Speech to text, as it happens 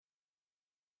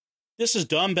This is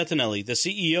Dom Bettinelli, the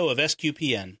CEO of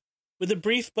SQPN, with a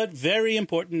brief but very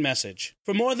important message.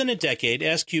 For more than a decade,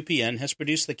 SQPN has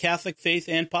produced the Catholic faith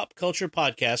and pop culture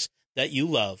podcasts that you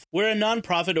love. We're a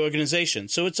nonprofit organization,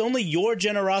 so it's only your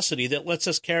generosity that lets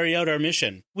us carry out our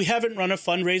mission. We haven't run a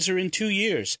fundraiser in 2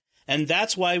 years, and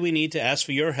that's why we need to ask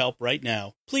for your help right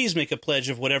now. Please make a pledge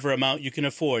of whatever amount you can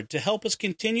afford to help us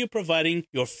continue providing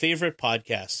your favorite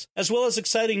podcasts, as well as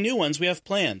exciting new ones we have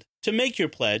planned. To make your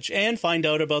pledge and find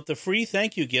out about the free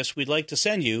thank you gifts we'd like to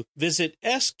send you, visit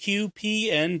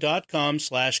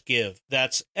sqpn.com/give.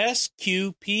 That's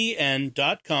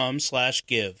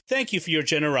sqpn.com/give. Thank you for your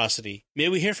generosity. May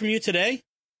we hear from you today?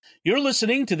 You're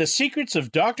listening to The Secrets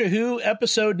of Doctor Who,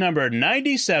 episode number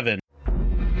 97.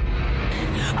 Don't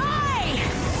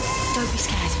be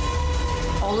scared.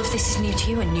 All of this is new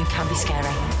to you and new can be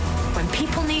scary. When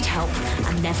people need help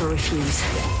and never refuse.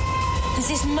 There's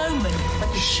this moment when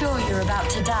you're sure you're about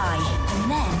to die,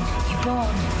 and then you're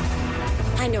born.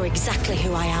 I know exactly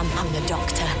who I am. I'm the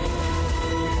Doctor.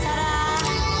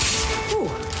 Ta-da! Ooh.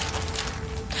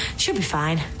 Should be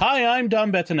fine. Hi, I'm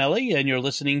Dom Bettinelli, and you're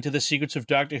listening to The Secrets of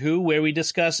Doctor Who, where we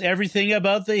discuss everything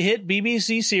about the hit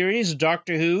BBC series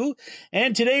Doctor Who.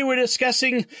 And today we're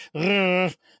discussing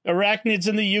arachnids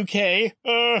in the UK.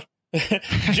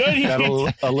 Joining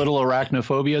a little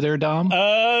arachnophobia there, Dom?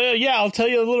 Yeah, I'll tell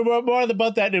you a little more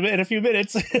about that in a few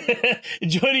minutes.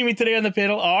 Joining me today on the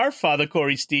panel are Father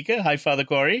Corey Stika. Hi, Father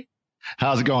Corey.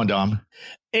 How's it going, Dom?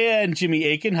 And Jimmy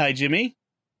Aiken. Hi, Jimmy.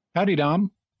 Howdy,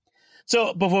 Dom.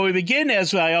 So before we begin,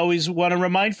 as I always want to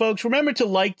remind folks, remember to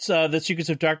like The Secrets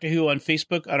of Doctor Who on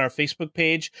Facebook, on our Facebook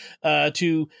page,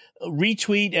 to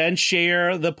retweet and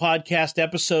share the podcast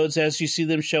episodes as you see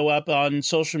them show up on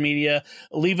social media.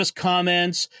 Leave us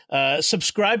comments.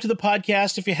 Subscribe to the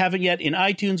podcast if you haven't yet in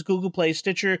iTunes, Google Play,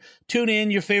 Stitcher,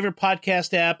 TuneIn, your favorite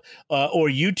podcast app, or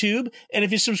YouTube. And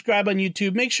if you subscribe on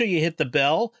YouTube, make sure you hit the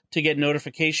bell to get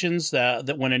notifications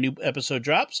that when a new episode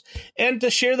drops, and to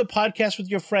share the podcast with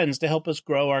your friends to help us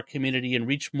grow our community and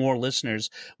reach more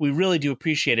listeners. We really do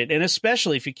appreciate it. And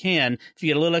especially if you get a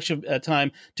little extra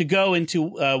time to go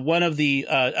into one of the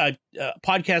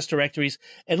podcast directories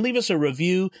and leave us a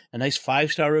review. A nice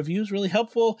 5-star review is really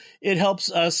helpful. It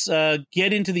helps us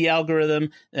get into the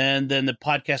algorithm, and then the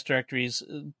podcast directories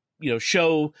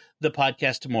show the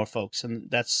podcast to more folks. And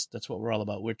that's what we're all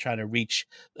about. We're trying to reach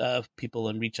people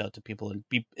and reach out to people and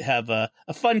have a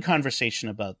fun conversation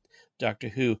about Doctor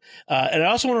Who. And I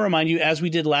also want to remind you, as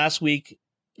we did last week,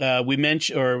 we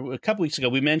mentioned, or a couple weeks ago,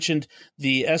 we mentioned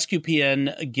the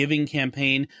SQPN giving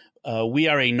campaign. We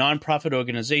are a nonprofit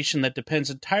organization that depends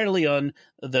entirely on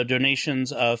the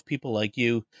donations of people like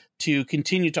you to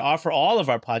continue to offer all of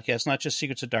our podcasts, not just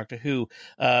Secrets of Doctor Who.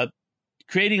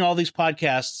 Creating all these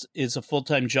podcasts is a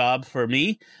full-time job for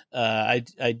me. I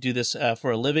do this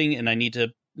for a living, and I need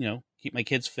to, keep my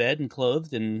kids fed and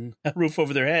clothed and a roof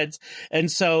over their heads.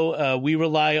 And so we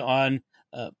rely on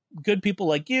good people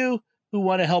like you who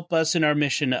want to help us in our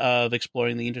mission of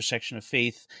exploring the intersection of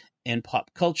faith and pop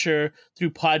culture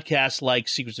through podcasts like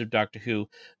Secrets of Doctor Who.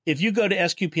 If you go to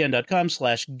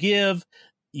sqpn.com/give,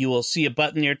 you will see a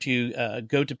button there to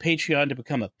go to Patreon to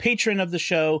become a patron of the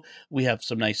show. We have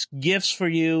some nice gifts for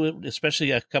you,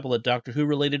 especially a couple of Doctor Who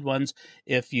related ones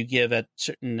if you give at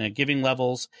certain giving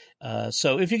levels.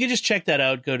 So if you could just check that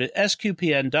out, go to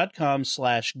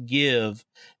sqpn.com/give,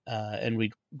 and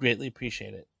we'd greatly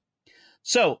appreciate it.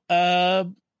 So,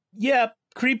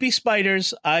 creepy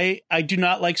spiders. I do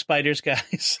not like spiders,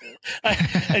 guys.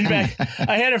 In fact,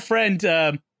 I had a friend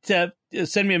to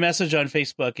send me a message on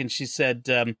Facebook, and she said,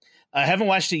 I haven't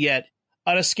watched it yet.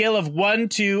 On a scale of 1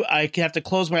 to I have to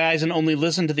close my eyes and only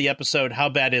listen to the episode, how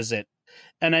bad is it?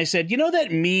 And I said,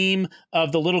 that meme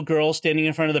of the little girl standing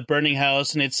in front of the burning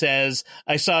house, and it says,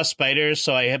 I saw spiders,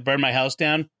 so I burned my house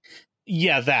down?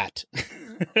 Yeah, that.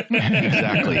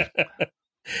 Exactly.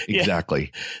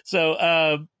 Exactly. So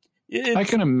I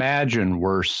can imagine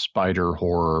worse spider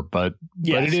horror, but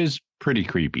it is pretty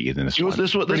creepy in this one.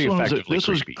 This was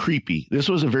creepy. This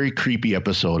was a very creepy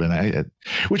episode, and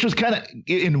which was kind of,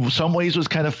 in some ways, was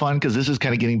kind of fun because this is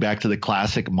kind of getting back to the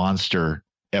classic monster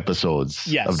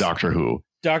episodes of Doctor Who.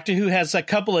 Doctor Who has a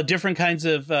couple of different kinds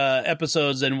of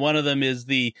episodes, and one of them is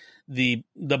the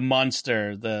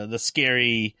monster, the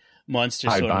scary monster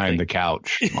hide sort behind of the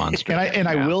couch monster.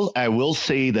 I will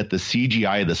say that the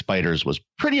CGI of the spiders was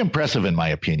pretty impressive in my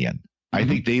opinion. Mm-hmm. I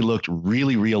think they looked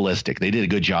really realistic. They did a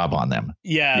good job on them.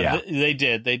 Yeah. They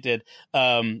did.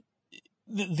 I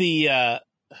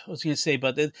was going to say,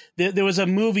 but there was a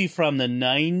movie from the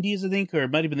 90s, I think, or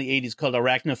it might have been the 80s called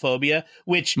Arachnophobia,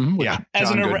 which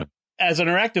as an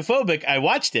arachnophobic, I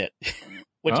watched it,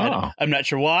 which I'm not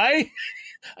sure why.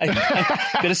 I'm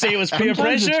going to say it was peer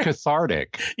pressure. It's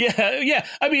cathartic. Yeah.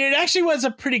 I mean, it actually was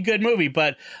a pretty good movie,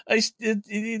 but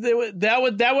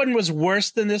that one was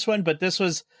worse than this one. But this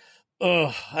was,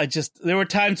 there were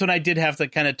times when I did have to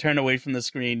kind of turn away from the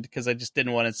screen because I just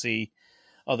didn't want to see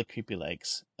all the creepy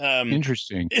legs.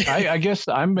 Interesting. I guess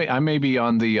I may be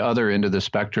on the other end of the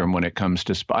spectrum when it comes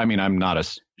to. I mean, I'm not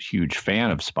a huge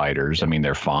fan of spiders. I mean,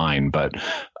 they're fine, but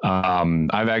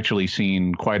I've actually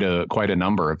seen quite a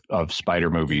number of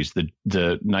spider movies. The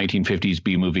 1950s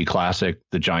B movie classic,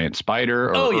 The Giant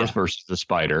Spider, or Earth versus the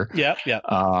Spider. Yeah.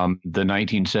 The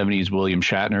 1970s William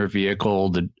Shatner vehicle,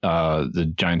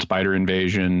 the Giant Spider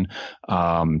Invasion,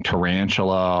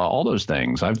 Tarantula, all those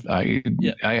things. I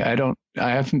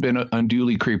haven't been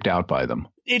unduly creeped out by them.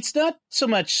 It's not so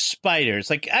much spiders.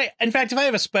 Like in fact, if I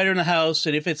have a spider in the house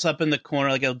and if it's up in the corner,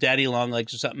 like a daddy long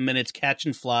legs or something, and it's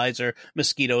catching flies or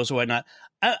mosquitoes or whatnot,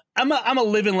 I'm a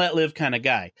live and let live kind of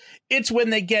guy. It's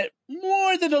when they get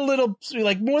more than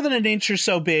an inch or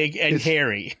so big and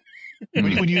hairy.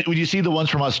 when you see the ones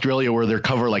from Australia where they're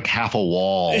covered like half a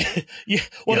wall. Yeah.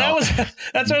 Well,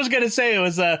 that's what I was going to say. It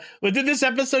was, did this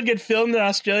episode get filmed in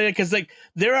Australia? Because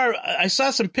I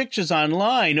saw some pictures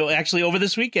online actually over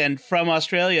this weekend from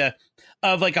Australia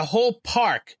of like a whole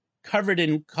park covered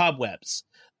in cobwebs.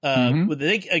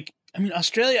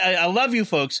 Australia, I love you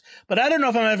folks, but I don't know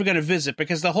if I'm ever going to visit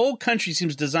because the whole country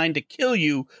seems designed to kill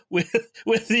you with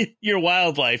your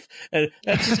wildlife.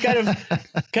 That's just kind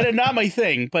of not my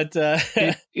thing. But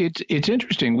it's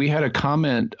interesting. We had a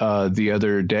comment the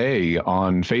other day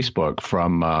on Facebook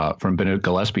from Bennett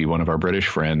Gillespie, one of our British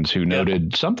friends, who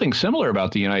noted something similar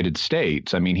about the United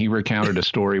States. I mean, he recounted a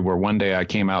story where one day I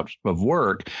came out of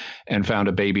work and found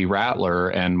a baby rattler,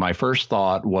 and my first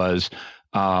thought was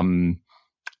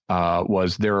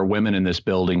there are women in this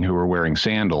building who were wearing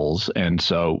sandals. And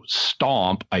so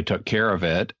stomp, I took care of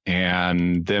it.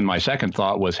 And then my second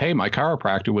thought was, hey, my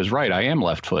chiropractor was right. I am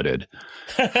left footed.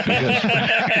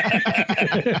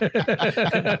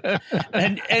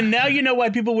 and now you know why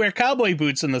people wear cowboy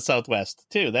boots in the Southwest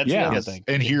too. That's the other thing.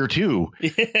 And here too.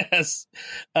 Yes.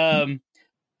 All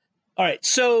right.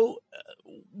 So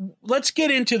let's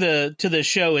get into the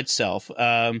show itself.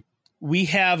 We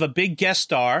have a big guest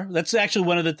star. That's actually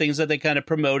one of the things that they kind of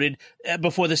promoted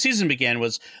before the season began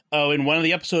was, in one of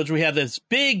the episodes, we have this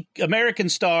big American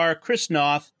star, Chris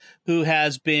Noth, who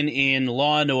has been in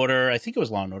Law & Order. I think it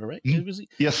was Law & Order, right?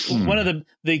 Yes. One of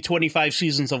the 25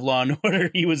 seasons of Law &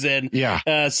 Order he was in.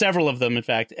 Yeah. Several of them, in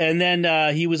fact. And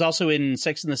then he was also in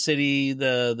Sex and the City,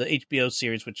 the HBO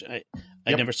series, which I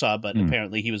never saw, but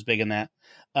apparently he was big in that.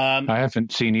 I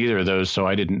haven't seen either of those, so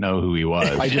I didn't know who he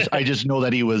was. I just know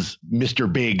that he was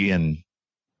Mr. Big in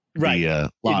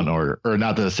the Law & Order, or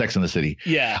not the Sex and the City.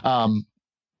 Yeah.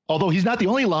 Although he's not the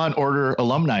only Law & Order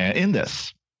alumni in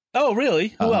this. Oh,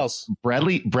 really? Who else?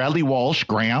 Bradley Walsh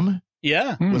Graham.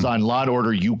 Yeah. Was on Law &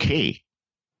 Order UK.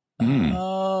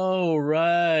 Oh,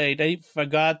 right. I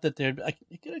forgot that they're.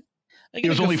 It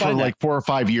was only for like 4 or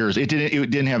 5 years. It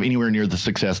didn't have anywhere near the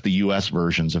success the U.S.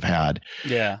 versions have had.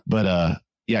 Yeah. But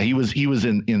he was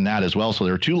in that as well. So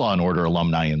there were 2 Law & Order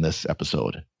alumni in this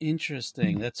episode.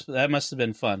 Interesting. That must have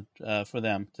been fun for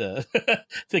them to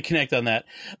to connect on that.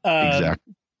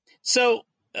 Exactly. So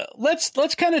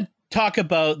let's kind of talk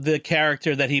about the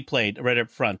character that he played right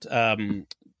up front.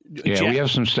 We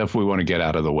have some stuff we want to get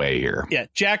out of the way here. Yeah,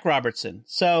 Jack Robertson.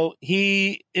 So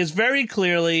he is very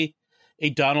clearly a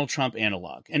Donald Trump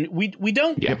analog, and we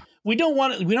don't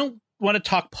want to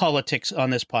talk politics on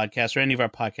this podcast or any of our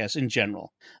podcasts in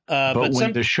general. But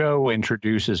when the show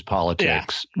introduces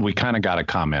politics, we kind of got to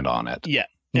comment on it. Yeah,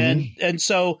 and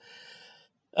so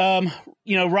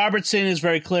Robertson is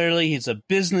very clearly he's a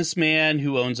businessman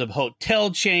who owns a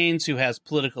hotel chains, who has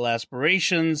political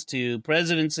aspirations to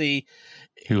presidency.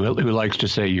 Who likes to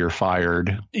say you're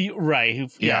fired. Right. Who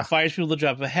fires people to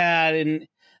drop a hat. And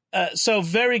so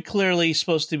very clearly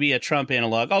supposed to be a Trump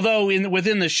analog. Although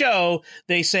within the show,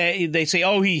 they say,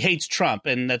 oh, he hates Trump.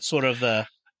 And that's sort of the.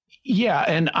 Yeah.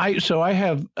 And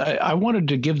I wanted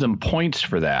to give them points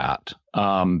for that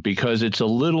because it's a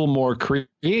little more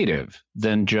creative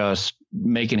than just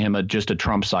making him just a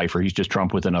Trump cipher. He's just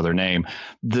Trump with another name.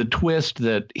 The twist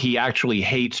that he actually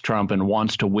hates Trump and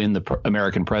wants to win the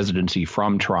American presidency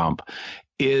from Trump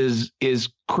is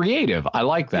creative. I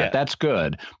like that. Yeah. That's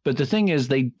good. But the thing is,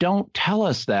 they don't tell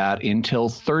us that until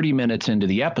 30 minutes into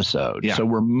the episode. Yeah. So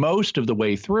we're most of the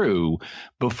way through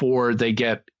before they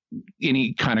get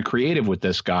any kind of creative with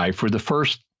this guy. For the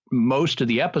first most of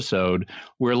the episode,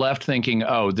 we're left thinking,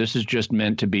 oh, this is just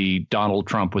meant to be Donald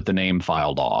Trump with the name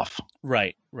filed off.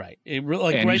 Right.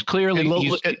 He's clearly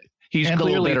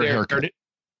there.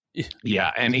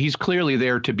 Yeah, and he's clearly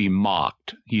there to be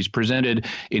mocked. He's presented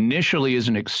initially as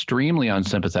an extremely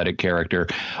unsympathetic character.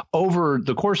 Over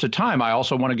the course of time, I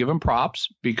also want to give him props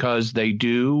because they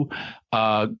do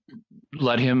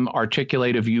let him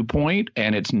articulate a viewpoint,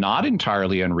 and it's not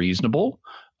entirely unreasonable.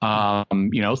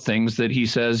 Things that he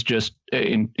says just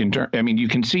I mean, you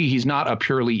can see he's not a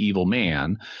purely evil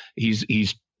man.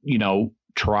 He's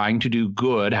trying to do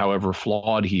good, however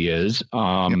flawed he is,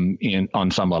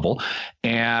 on some level.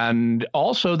 And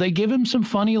also they give him some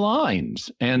funny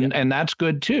lines, and that's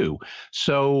good too.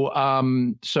 So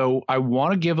I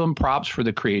want to give him props for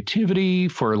the creativity,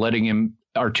 for letting him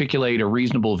articulate a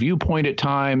reasonable viewpoint at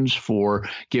times, for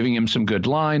giving him some good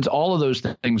lines. All of those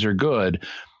things are good.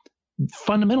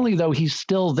 Fundamentally, though, he's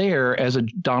still there as a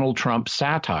Donald Trump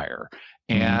satire.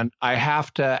 And I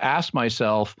have to ask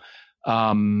myself,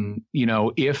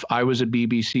 if I was a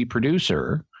BBC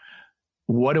producer,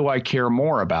 what do I care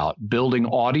more about? Building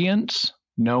audience,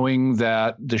 knowing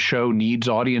that the show needs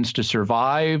audience to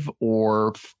survive,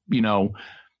 or,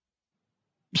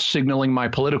 signaling my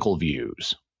political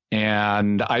views?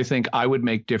 And I think I would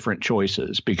make different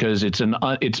choices because it's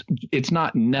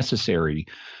not necessary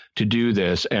to do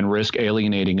this and risk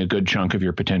alienating a good chunk of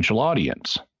your potential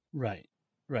audience. Right.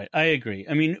 I agree.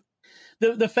 I mean,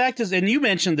 the fact is, and you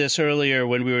mentioned this earlier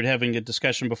when we were having a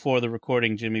discussion before the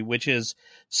recording, Jimmy, which is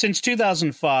since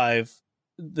 2005,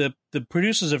 the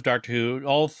producers of Doctor Who,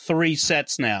 all three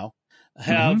sets now,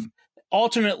 have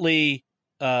alternately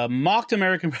mocked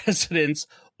American presidents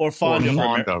or fawned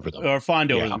over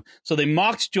them. So they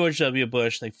mocked George W.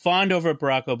 Bush, they fawned over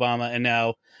Barack Obama, and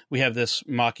now we have this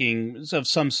mocking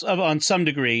on some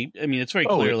degree. I mean, it's very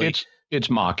clearly. It's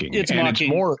mocking.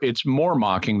 It's more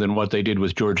mocking than what they did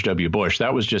with George W. Bush.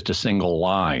 That was just a single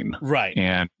line. Right.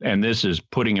 And this is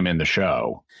putting him in the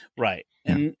show. Right.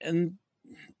 And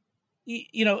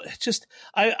just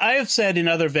I have said in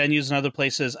other venues and other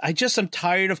places, I'm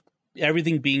tired of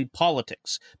everything being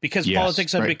politics, because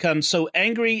politics have become so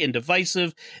angry and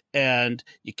divisive, and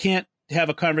you can't have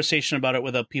a conversation about it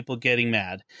without people getting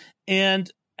mad. And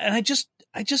I just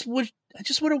want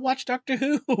to watch Doctor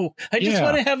Who. I just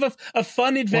want to have a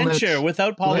fun adventure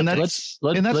without politics.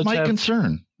 And that's my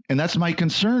concern. And that's my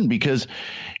concern, because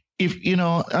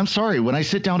I'm sorry, when I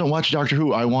sit down and watch Doctor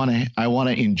Who, I want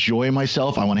to enjoy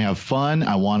myself. I want to have fun.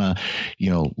 I want to,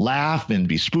 laugh and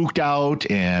be spooked out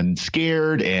and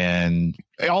scared and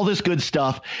all this good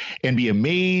stuff and be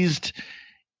amazed.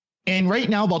 And right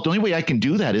now, about the only way I can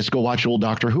do that is go watch old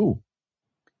Doctor Who.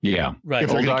 Yeah. Right. If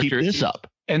they're going to keep this up.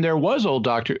 And there was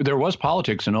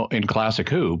politics in Classic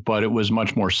Who, but it was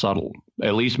much more subtle,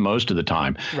 at least most of the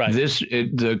time. Right.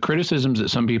 The criticisms that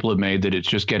some people have made that it's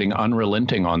just getting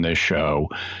unrelenting on this show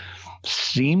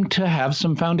seem to have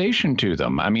some foundation to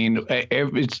them. I mean,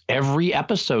 it's every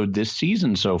episode this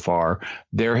season so far,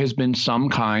 there has been some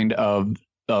kind of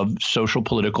social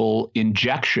political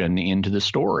injection into the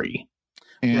story.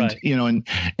 And, right.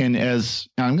 And as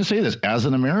I'm going to say this, as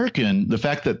an American, the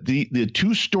fact that the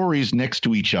two stories next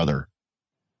to each other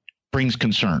brings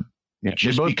concern,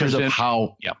 just because of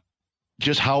how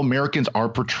Americans are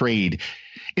portrayed.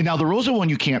 And now the Rosa one,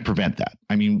 you can't prevent that.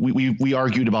 I mean, we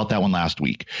argued about that one last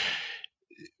week,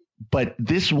 but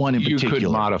this one in particular, you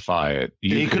could modify it.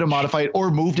 They could have modified it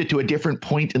or moved it to a different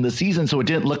point in the season, so it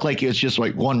didn't look like it's just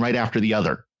like one right after the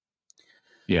other.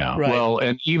 Yeah. Right. Well,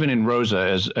 and even in Rosa,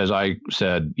 as I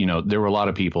said, there were a lot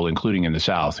of people, including in the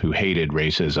South, who hated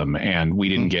racism, and we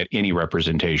didn't get any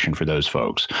representation for those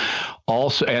folks.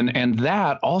 Also, and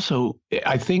that also,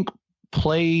 I think,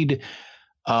 played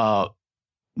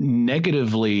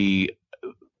negatively,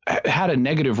 had a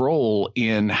negative role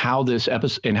in how this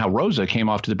episode and how Rosa came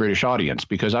off to the British audience,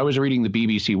 because I was reading the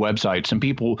BBC website. Some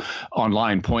people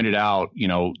online pointed out,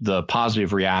 the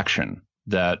positive reaction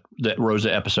that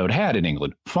Rosa episode had in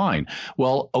England. Fine.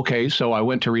 Well, okay. So I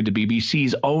went to read the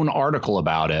BBC's own article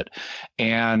about it,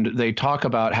 and they talk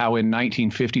about how in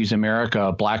 1950s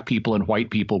America, black people and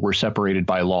white people were separated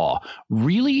by law.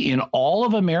 Really? In all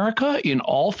of America? In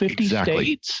all 50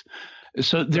 states?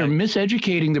 So they're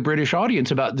miseducating the British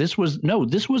audience about this was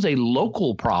a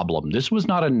local problem. This was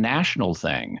not a national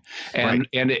thing.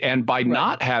 And by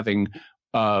not having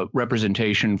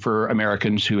representation for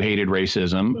Americans who hated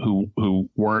racism, who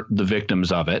weren't the victims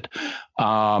of it,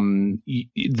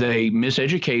 they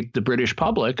miseducate the British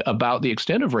public about the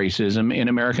extent of racism in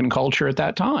American culture at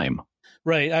that time.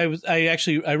 Right.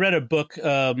 I read a book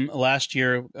last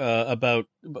year about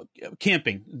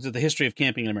camping, the history of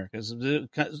camping in America.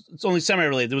 It's only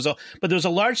semi-related. There was a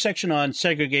large section on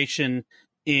segregation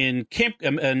in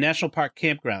national park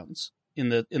campgrounds in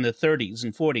the 30s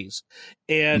and 40s,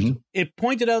 and it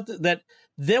pointed out that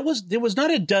there was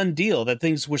not a done deal that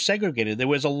things were segregated. There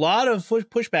was a lot of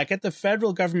pushback at the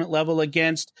federal government level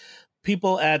against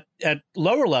people at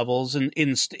lower levels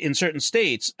in certain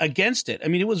states against it. I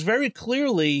mean, it was very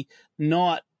clearly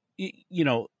not,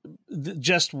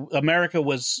 just America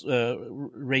was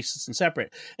racist and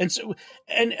separate. And so,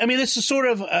 and I mean, this is sort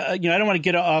of, I don't want to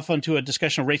get off onto a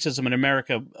discussion of racism in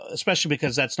America, especially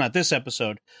because that's not this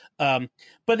episode. But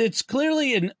it's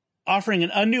clearly offering an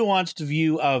unnuanced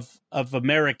view of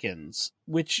Americans,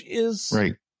 which is,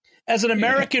 right. As an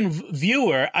American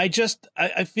viewer, I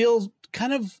feel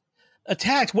kind of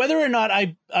attacked, whether or not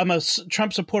I'm a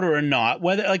Trump supporter or not.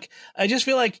 I just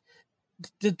feel like,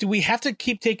 do we have to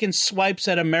keep taking swipes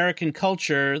at American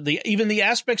culture, even the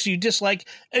aspects you dislike,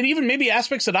 and even maybe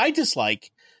aspects that I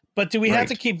dislike? But do we have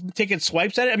to keep taking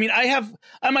swipes at it? I mean,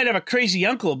 I might have a crazy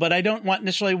uncle, but I don't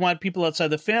necessarily want people outside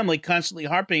the family constantly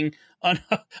harping on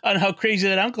how crazy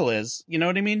that uncle is. You know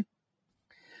what I mean?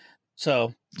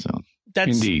 So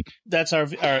that's our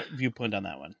viewpoint on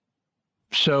that one.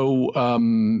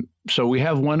 So we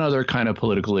have one other kind of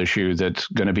political issue that's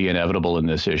going to be inevitable in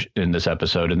this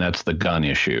episode, and that's the gun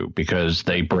issue, because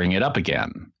they bring it up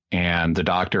again, and the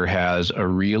Doctor has a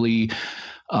really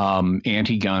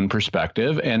anti-gun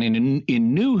perspective, and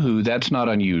in New Who, that's not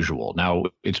unusual. Now,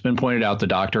 it's been pointed out the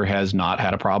Doctor has not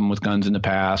had a problem with guns in the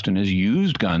past and has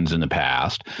used guns in the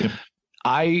past. Yep.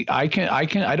 I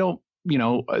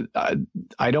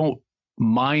don't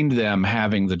mind them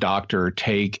having the Doctor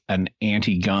take an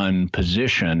anti-gun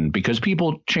position, because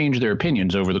people change their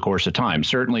opinions over the course of time.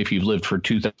 Certainly, if you've lived for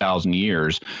 2,000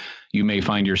 years, you may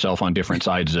find yourself on different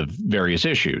sides of various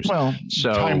issues. Well,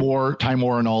 so time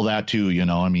war and all that too,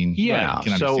 I mean, yeah. I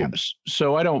can understand it.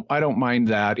 So I don't mind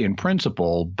that in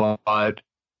principle, but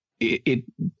it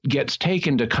gets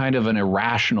taken to kind of an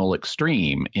irrational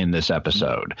extreme in this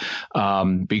episode,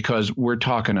 because we're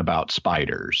talking about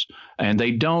spiders, and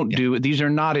they don't do it. These are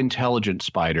not intelligent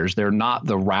spiders. They're not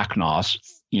the Rachnos,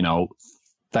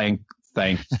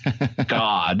 Thank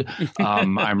God.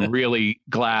 I'm really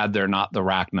glad they're not the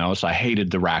Rachnos. I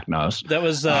hated the Rachnos. That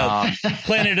was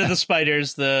Planet of the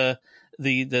Spiders. The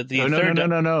third.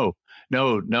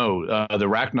 No. The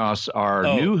Rachnos are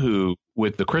New Who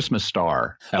with the Christmas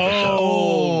Star episode.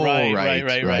 Oh,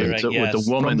 right. So yes. With the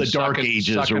woman from the Dark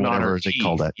Ages or whatever they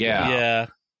call that. Yeah.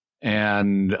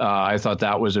 And I thought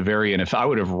that was and if I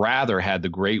would have rather had the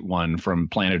great one from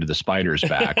Planet of the Spiders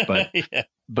back, but yeah.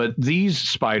 But these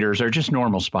spiders are just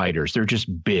normal spiders. They're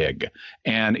just big.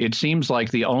 And it seems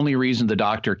like the only reason the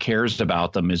Doctor cares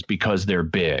about them is because they're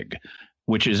big,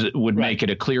 which would make it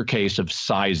a clear case of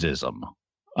sizeism.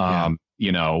 They're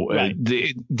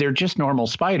just normal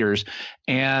spiders.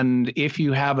 And if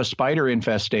you have a spider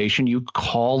infestation, you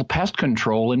call pest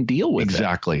control and deal with it.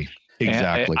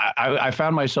 Exactly. I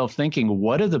found myself thinking,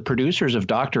 what do the producers of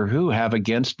Doctor Who have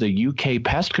against the UK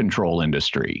pest control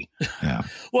industry? Yeah.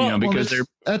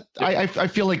 I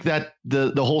feel like that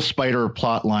the whole spider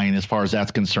plot line, as far as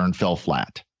that's concerned, fell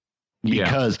flat.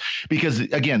 Because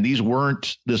again, this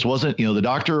wasn't, the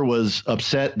Doctor was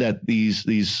upset that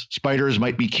these spiders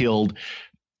might be killed,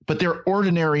 but they're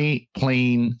ordinary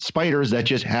plain spiders that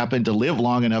just happen to live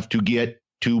long enough to get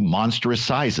to monstrous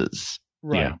sizes.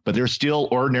 Right. Yeah, but they're still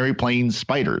ordinary plain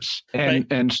spiders.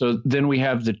 And so then we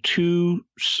have the two,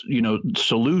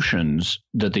 solutions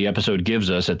that the episode gives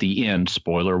us at the end,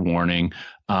 spoiler warning,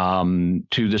 to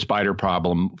the spider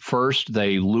problem. First,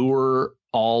 they lure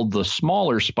all the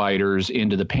smaller spiders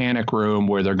into the panic room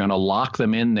where they're going to lock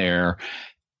them in there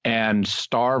and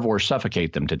starve or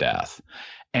suffocate them to death.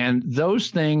 And those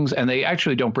things, and they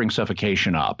actually don't bring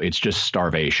suffocation up. It's just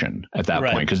starvation at that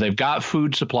point, because they've got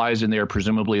food supplies in there.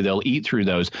 Presumably they'll eat through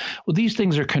those. Well, these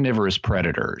things are carnivorous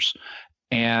predators.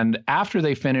 And after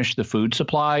they finish the food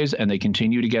supplies and they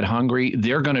continue to get hungry,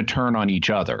 they're going to turn on each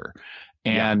other.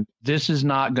 And this is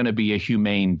not going to be a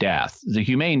humane death. The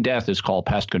humane death is called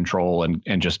pest control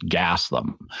and just gas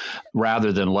them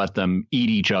rather than let them eat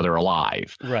each other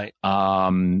alive. Right.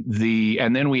 And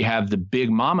then we have the big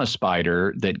mama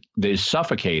spider that is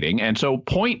suffocating. And so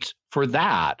point for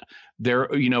that,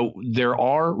 there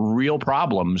are real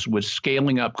problems with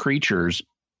scaling up creatures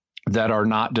that are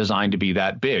not designed to be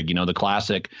that big. The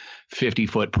classic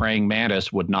 50-foot praying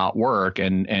mantis would not work,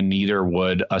 and neither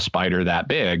would a spider that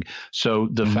big. So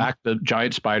the fact that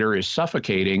giant spider is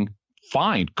suffocating,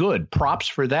 fine, good, props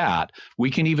for that.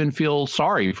 We can even feel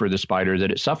sorry for the spider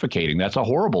that it's suffocating. That's a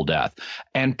horrible death.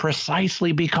 And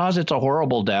precisely because it's a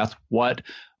horrible death,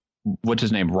 what's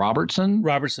his name? Robertson,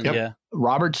 yep. Yeah.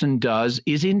 Robertson does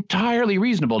is entirely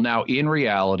reasonable. Now, in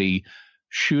reality,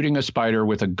 shooting a spider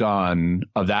with a gun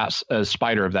a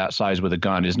spider of that size with a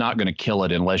gun is not going to kill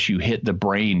it unless you hit the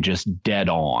brain just dead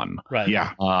on. Right.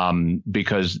 Yeah.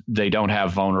 Because they don't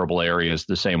have vulnerable areas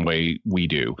the same way we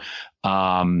do.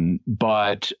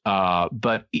 But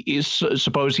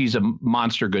suppose he's a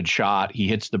monster good shot. He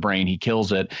hits the brain. He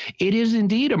kills it. It is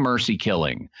indeed a mercy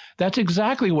killing. That's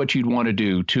exactly what you'd want to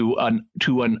do to an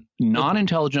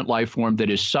non-intelligent life form that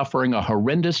is suffering a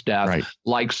horrendous death,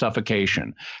 like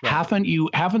suffocation. Right.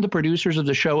 Haven't the producers of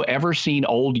the show ever seen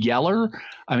Old Yeller?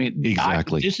 I mean,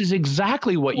 exactly. This is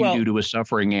exactly what you do to a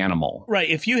suffering animal. Right.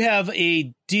 If you have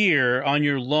a deer on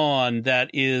your lawn that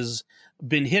is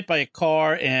been hit by a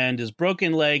car and is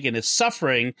broken leg and is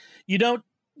suffering, you don't,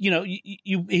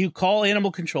 you call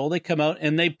animal control, they come out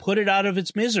and they put it out of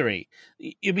its misery.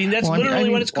 I mean, that's literally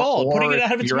what it's called, putting it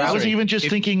out of its misery. I was even just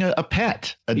thinking a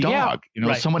pet, a dog.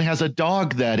 Someone has a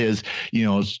dog that is,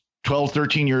 12,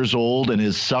 13 years old and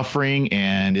is suffering,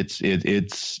 and it's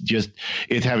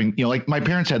having, like my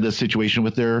parents had this situation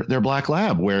with their black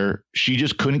lab where she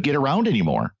just couldn't get around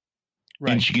anymore.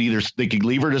 Right. And they could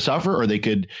leave her to suffer, or they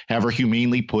could have her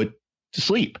humanely put to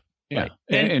sleep. Yeah. Right.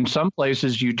 And in some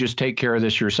places, you just take care of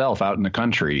this yourself out in the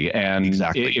country. And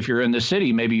if you're in the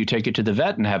city, maybe you take it to the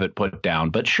vet and have it put down.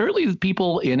 But surely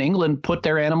people in England put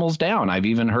their animals down. I've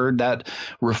even heard that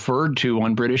referred to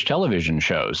on British television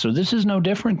shows. So this is no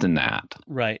different than that.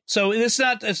 Right. So this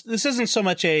isn't so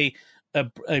much a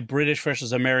British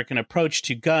versus American approach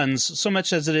to guns, so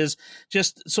much as it is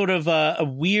just sort of a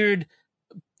weird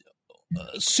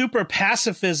super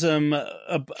pacifism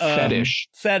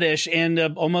fetish and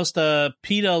almost a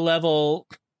PETA level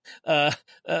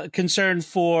concern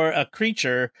for a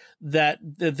creature that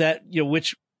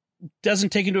which doesn't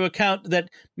take into account that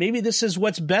maybe this is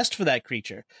what's best for that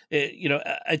creature.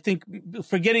 I think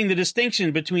forgetting the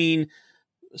distinction between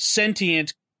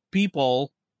sentient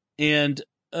people and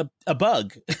a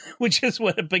bug, which is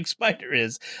what a big spider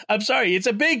is. I'm sorry, it's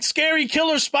a big scary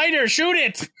killer spider. Shoot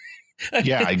it.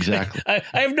 Yeah, exactly.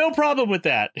 I have no problem with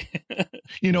that.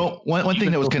 One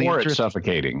thing that was kind of interesting,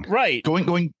 suffocating. Right.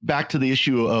 Going back to the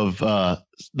issue of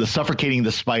the suffocating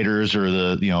the spiders, or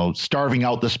the starving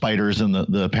out the spiders in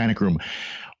the panic room.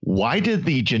 Why did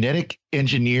the genetic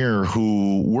engineer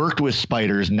who worked with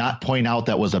spiders not point out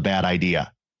that was a bad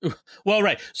idea? Well,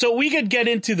 right. So we could get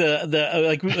into the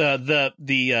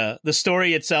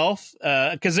story itself,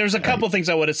 because there's a couple things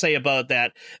I want to say about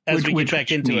that as we get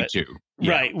back into it.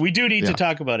 Yeah. Right. We do need to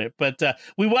talk about it, but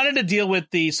we wanted to deal with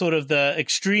the sort of the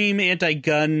extreme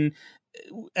anti-gun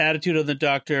attitude of the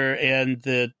doctor and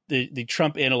the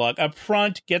Trump analog up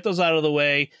front. Get those out of the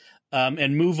way.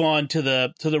 And move on to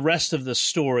the rest of the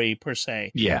story per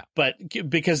se. Yeah. But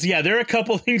because there are a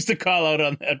couple things to call out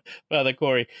on that, Father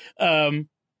Corey.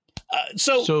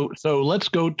 So let's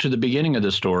go to the beginning of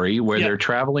the story where they're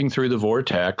traveling through the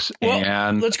vortex.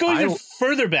 And let's go even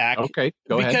further back. Okay,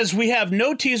 go ahead. Because we have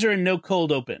no teaser and no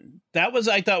cold open. That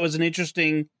I thought was an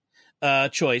interesting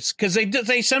choice, because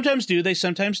they sometimes do, they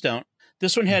sometimes don't.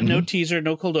 This one had no teaser,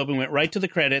 no cold open, went right to the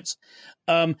credits.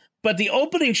 But the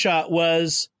opening shot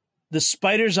was the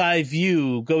spider's eye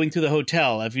view going through the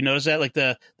hotel. Have you noticed that? Like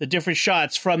the different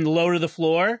shots from the lower to the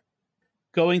floor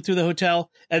going through the hotel.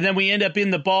 And then we end up in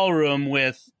the ballroom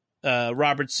with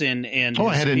Robertson and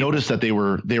I hadn't noticed that they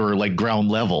were like ground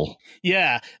level.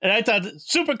 Yeah, and I thought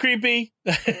super creepy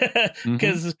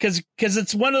because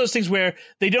it's one of those things where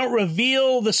they don't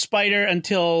reveal the spider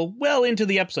until well into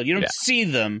the episode. You don't see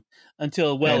them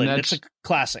until well in. It's a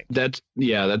classic. That's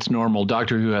normal.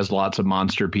 Doctor Who has lots of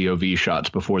monster POV shots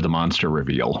before the monster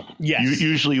reveal. Yes,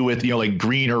 usually with like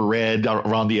green or red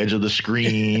around the edge of the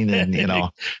screen,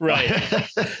 and right.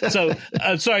 So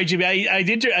I'm sorry, Jimmy.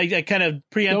 I kind of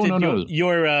preempted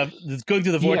your going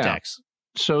through the vortex. Yeah.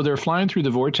 So they're flying through the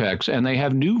vortex, and they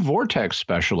have new vortex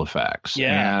special effects.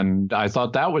 Yeah. And I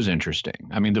thought that was interesting.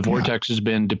 I mean, the vortex has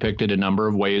been depicted a number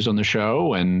of ways on the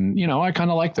show, and, I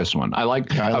kind of like this one.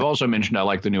 I've also mentioned I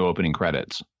like the new opening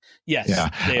credits. Yes,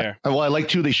 they are. Well, I like,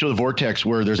 too, they show the vortex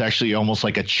where there's actually almost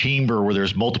like a chamber where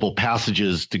there's multiple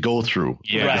passages to go through.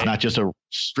 Yeah. Right. It's not just a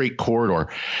straight corridor.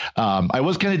 I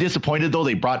was kind of disappointed, though.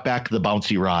 They brought back the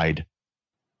bouncy ride.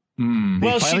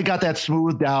 They finally got that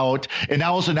smoothed out, and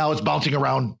now it's bouncing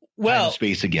around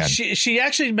space again. She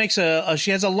actually makes she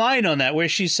has a line on that where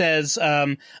she says,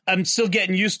 "I'm still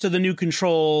getting used to the new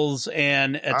controls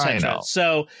and etc."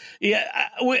 So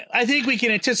I think we can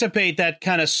anticipate that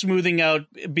kind of smoothing out,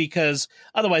 because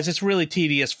otherwise it's really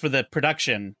tedious for the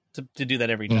production to do that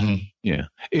every time. Yeah,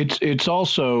 it's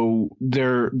also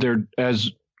they're as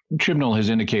Chibnall has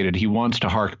indicated he wants to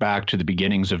hark back to the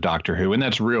beginnings of Doctor Who, and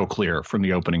that's real clear from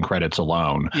the opening credits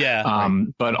alone. Yeah.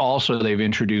 But also they've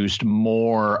introduced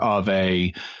more of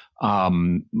the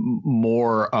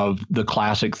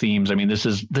classic themes. I mean, this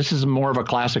is more of a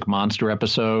classic monster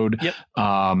episode. Yep.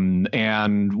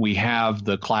 And we have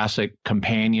the classic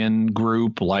companion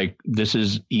group, like this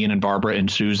is Ian and Barbara and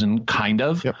Susan, kind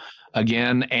of. Yep.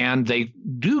 Again, and they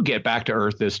do get back to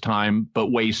Earth this time, but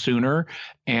way sooner.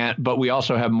 But we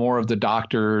also have more of the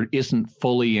Doctor isn't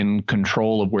fully in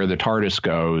control of where the TARDIS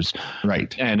goes,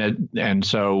 Right. and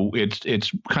so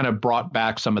it's kind of brought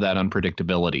back some of that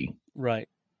unpredictability. Right.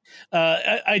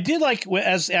 I did like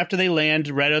as after they land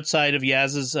right outside of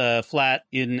Yaz's flat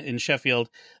in Sheffield.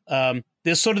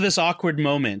 There's sort of this awkward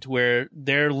moment where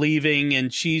they're leaving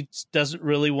and she doesn't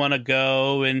really want to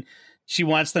go, and she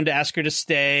wants them to ask her to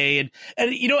stay.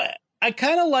 And you know, I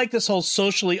kind of like this whole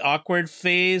socially awkward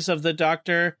phase of the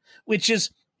Doctor, which is,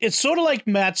 it's sort of like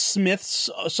Matt Smith's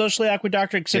socially awkward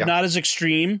Doctor, except not as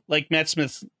extreme. Like Matt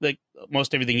Smith, like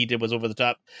most everything he did was over the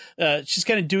top. She's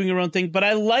kind of doing her own thing, but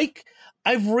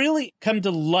I've really come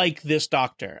to like this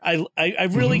Doctor. I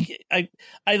really, I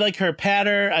like her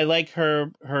patter. I like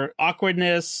her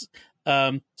awkwardness.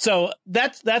 So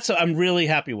that's I'm really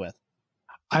happy with.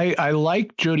 I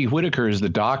like Jodie Whittaker as the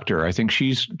Doctor. I think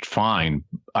she's fine.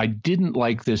 I didn't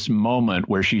like this moment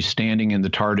where she's standing in the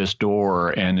TARDIS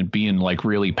door and being like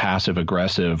really passive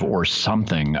aggressive or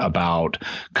something about,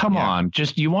 come on,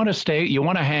 just you want to stay, you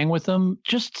want to hang with them,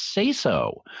 just say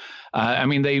so. I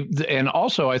mean, and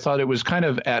also I thought it was kind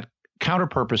of at counter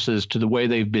purposes to the way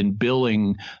they've been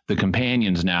billing the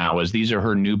companions now, as these are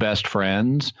her new best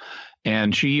friends.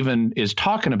 And she even is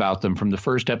talking about them from the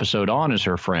first episode on as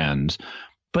her friends.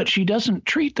 But she doesn't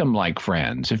treat them like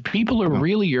friends. If people are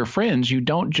really your friends, you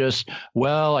don't just,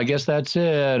 well, I guess that's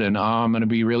it, and I'm going to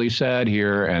be really sad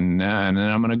here, and then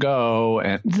I'm going to go.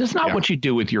 And that's not what you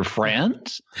do with your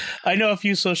friends. I know a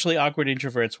few socially awkward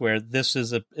introverts where this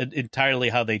is entirely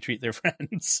how they treat their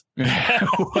friends.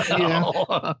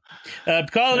 Well,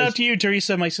 Call it out to you,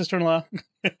 Teresa, my sister-in-law.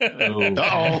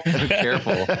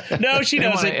 Careful. No, she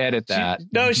knows it. Edit that.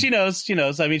 She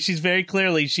knows. I mean, she's very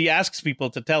clearly, she asks people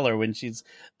to tell her when she's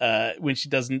when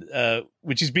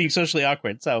she's being socially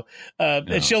awkward. So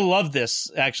and she'll love this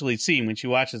actually scene when she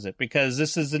watches it, because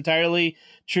this is entirely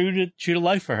true to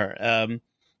life for her.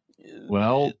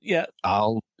 Well, yeah,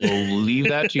 we'll leave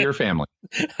that to your family.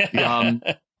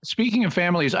 Speaking of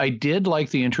families, I did like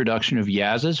the introduction of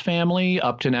Yaz's family.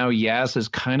 Up to now, Yaz has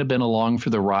kind of been along for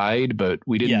the ride, but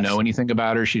we didn't know anything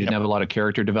about her. She didn't have a lot of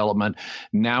character development.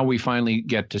 Now we finally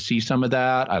get to see some of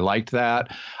that. I liked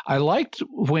that. I liked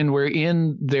when we're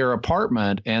in their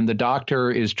apartment and the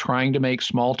Doctor is trying to make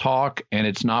small talk and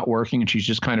it's not working, and she's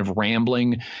just kind of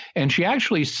rambling. And she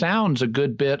actually sounds a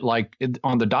good bit like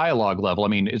on the dialogue level. I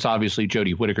mean, it's obviously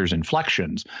Jodie Whittaker's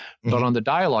inflections, but on the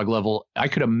dialogue level, I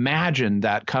could imagine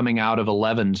that coming out of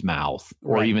 11's mouth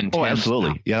or even 10's absolutely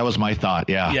mouth. Yeah, that was my thought.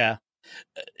 Yeah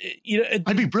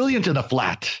I'd be brilliant in a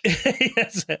flat.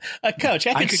 Yes, a couch.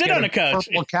 I could sit on a couch.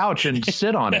 Purple couch and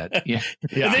sit on it. Yeah.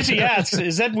 And then she asks,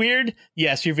 is that weird?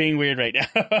 Yes, you're being weird right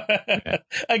now.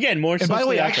 Again, more. And by the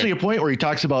way, actually a point where he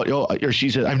talks about, or she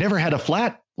said, I've never had a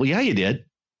flat. Well, yeah, you did.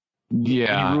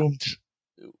 Yeah. You roomed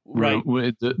right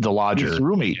with the lodger. His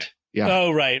roommate. Yeah.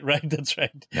 Oh, right. That's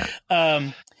right. Yeah.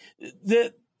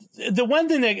 The one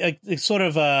thing that sort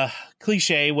of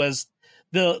cliche was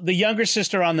the younger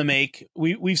sister on the make.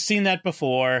 We've seen that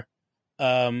before.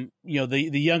 The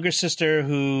younger sister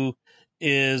who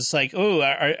is like, oh,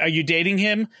 are you dating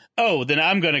him? Oh, then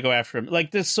I'm going to go after him.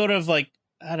 Like this sort of like,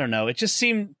 I don't know. It just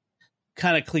seemed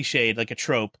kind of cliched, like a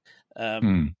trope. I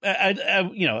don't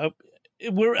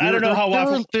know how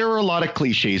often there were a lot of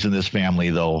cliches in this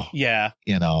family, though. Yeah.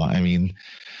 I mean,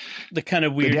 the kind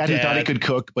of weird dad who thought he could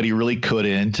cook, but he really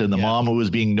couldn't, and the mom who was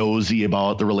being nosy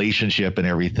about the relationship and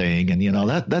everything, and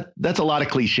that's a lot of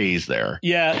cliches there.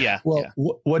 Yeah. Well,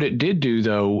 what it did do,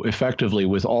 though, effectively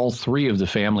with all three of the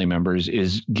family members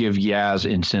is give Yaz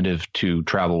incentive to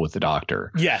travel with the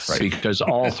Doctor. Yes, right. Because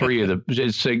all three of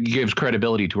it gives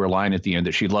credibility to her line at the end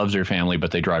that she loves her family,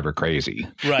 but they drive her crazy.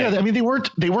 Right. Yeah, I mean, they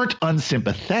weren't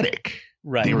unsympathetic.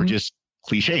 Right. They were just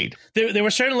cliched. They were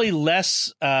certainly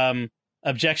less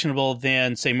objectionable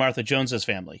than, say, Martha Jones's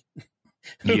family.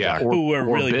 who were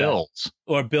really Bill's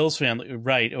bad. Or Bill's family,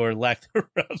 right? Or lack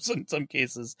thereof in some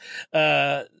cases.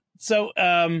 Now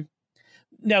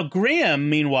Graham,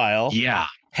 meanwhile,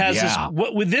 has this.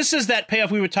 This is that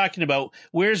payoff we were talking about.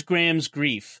 Where's Graham's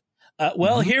grief?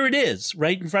 Here it is,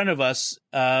 right in front of us.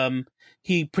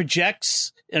 He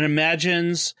projects and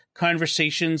imagines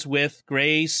conversations with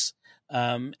Grace,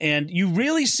 and you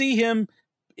really see him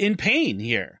in pain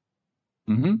here.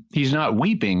 Mm-hmm. He's not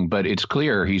weeping, but it's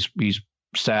clear he's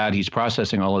sad. He's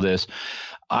processing all of this.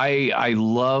 I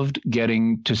loved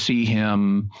getting to see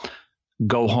him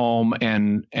go home,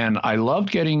 and I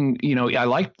loved getting, I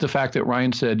liked the fact that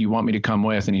Ryan said, "You want me to come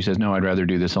with?" And he says, "No, I'd rather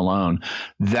do this alone."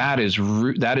 That is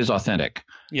authentic.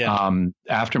 Yeah.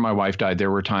 After my wife died,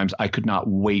 there were times I could not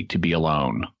wait to be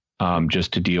alone.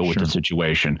 Just to deal with the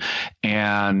situation.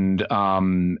 And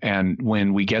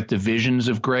when we get the visions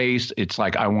of Grace, it's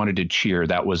like I wanted to cheer.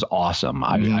 That was awesome.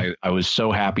 I was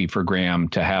so happy for Graham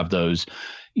to have those,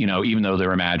 even though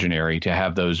they're imaginary, to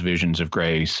have those visions of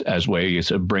Grace as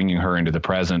ways of bringing her into the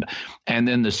present. And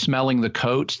then the smelling the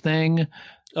coats thing.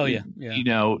 Oh, yeah.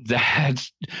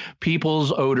 That's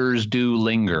people's odors do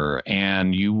linger,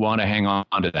 and you want to hang on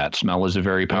to that. Smell is a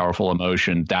very powerful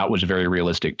emotion. That was very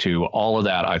realistic, too. All of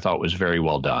that I thought was very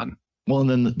well done. Well,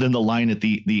 and then the line at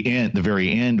the end, the very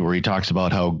end, where he talks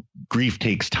about how grief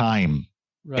takes time.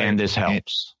 Right. And this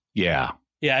helps. Yeah.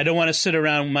 Yeah. I don't want to sit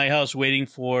around my house waiting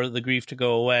for the grief to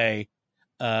go away.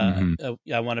 I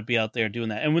want to be out there doing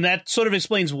that. And when that sort of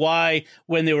explains why,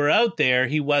 when they were out there,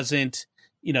 he wasn't,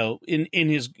 in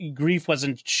his grief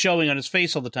wasn't showing on his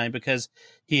face all the time, because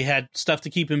he had stuff to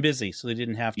keep him busy. So they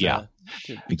didn't have to. Yeah,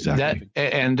 exactly.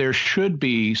 And there should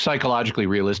be, psychologically,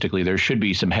 realistically, there should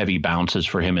be some heavy bounces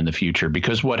for him in the future,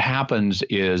 because what happens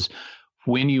is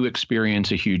when you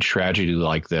experience a huge tragedy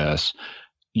like this,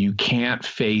 you can't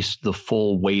face the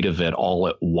full weight of it all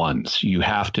at once. You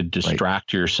have to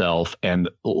distract yourself and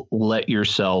let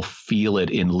yourself feel it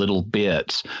in little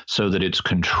bits so that it's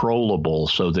controllable,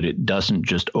 so that it doesn't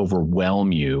just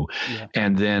overwhelm you. Yeah.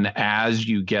 And then as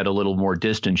you get a little more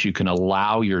distance, you can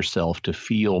allow yourself to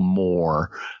feel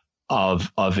more of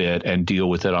it and deal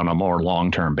with it on a more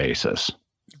long-term basis.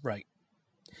 Right.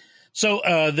 So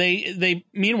they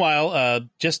meanwhile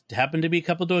just happened to be a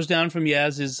couple doors down from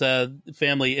Yaz's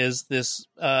family is this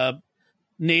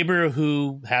neighbor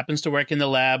who happens to work in the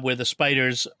lab where the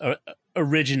spiders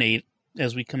originate,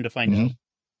 as we come to find out,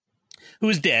 who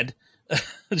is dead.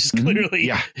 Just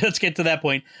clearly, let's get to that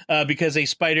point, because a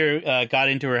spider got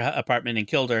into her apartment and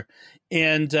killed her.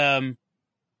 And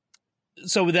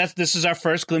so this is our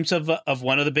first glimpse of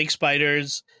one of the big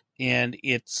spiders, and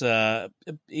it's the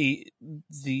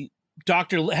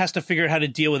doctor has to figure out how to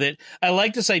deal with it. I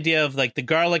like this idea of like the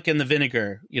garlic and the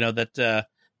vinegar, that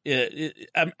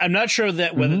I'm not sure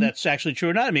that whether that's actually true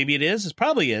or not. Maybe it is. It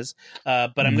probably is.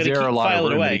 But I'm going to file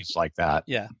it away like that.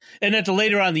 Yeah. And at the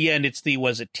later on the end, it's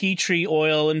was it tea tree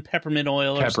oil and peppermint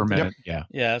oil? Peppermint.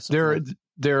 Yeah.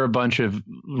 There are a bunch of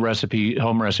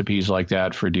home recipes like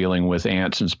that for dealing with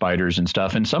ants and spiders and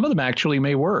stuff. And some of them actually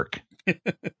may work.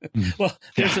 Well,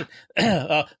 there's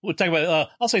we'll talk about.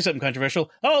 I'll say something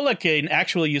controversial. Oh, look, an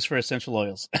actual use for essential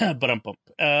oils.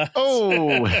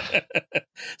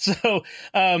 So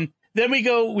then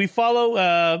we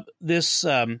follow this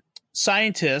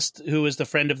scientist who is the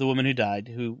friend of the woman who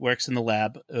died, who works in the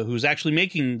lab, who's actually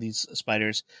making these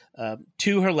spiders,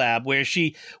 to her lab, where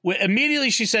she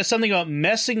immediately says something about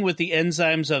messing with the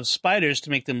enzymes of spiders to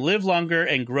make them live longer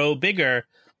and grow bigger.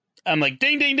 I'm like,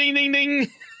 ding, ding, ding, ding, ding.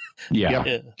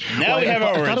 Yeah. Now we have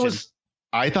our origin.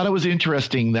 I thought it was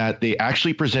interesting that they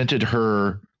actually presented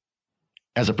her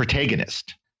as a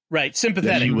protagonist. Right.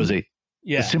 Sympathetic. She was a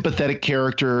sympathetic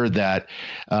character that,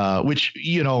 which,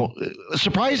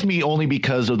 surprised me only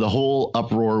because of the whole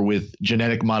uproar with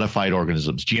genetic modified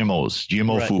organisms,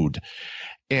 GMO food.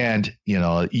 And,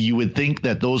 you would think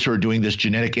that those who are doing this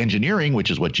genetic engineering,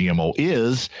 which is what GMO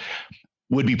is,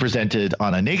 would be presented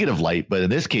on a negative light. But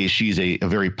in this case, she's a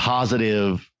very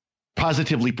positively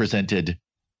presented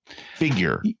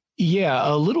figure.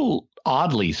 Yeah, a little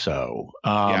oddly so,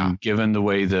 given the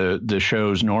way the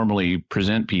shows normally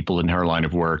present people in her line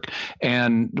of work.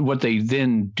 And what they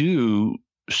then do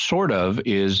sort of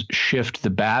is shift the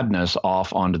badness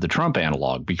off onto the Trump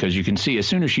analog, because you can see as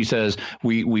soon as she says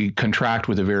we contract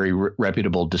with a very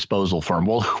reputable disposal firm.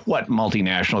 Well, what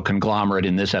multinational conglomerate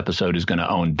in this episode is going to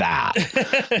own that?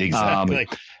 Exactly.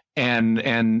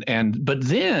 But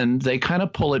then they kind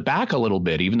of pull it back a little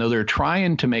bit, even though they're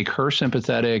trying to make her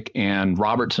sympathetic and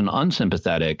Robertson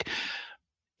unsympathetic.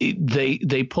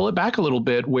 They pull it back a little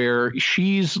bit, where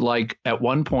she's like at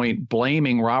one point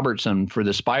blaming Robertson for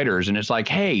the spiders. And it's like,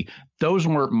 hey, those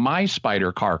weren't my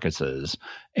spider carcasses.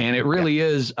 And it really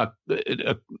is a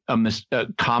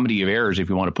comedy of errors, if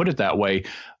you want to put it that way,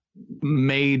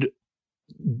 that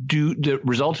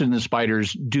resulted in the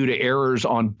spiders due to errors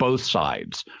on both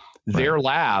sides. Right. Their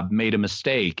lab made a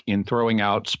mistake in throwing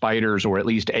out spiders, or at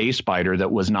least a spider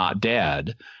that was not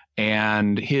dead.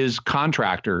 And his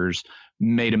contractors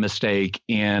made a mistake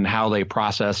in how they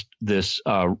processed this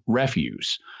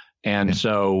refuse. And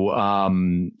so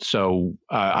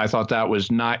I thought that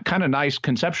was not kind of nice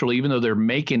conceptually, even though they're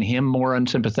making him more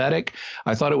unsympathetic.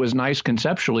 I thought it was nice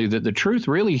conceptually that the truth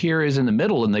really here is in the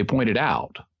middle, and they pointed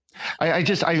out.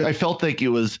 I felt like it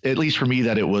was, at least for me,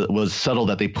 that it was subtle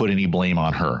that they put any blame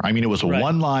on her. I mean, it was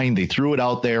one line, they threw it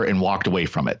out there and walked away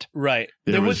from it. Right.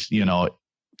 There was,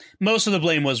 most of the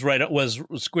blame was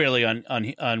squarely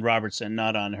on Robertson,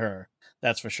 not on her.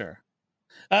 That's for sure.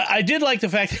 I did like the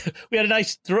fact that we had a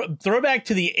nice throwback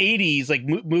to the 80s, like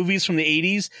movies from the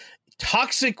 80s.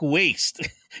 Toxic waste.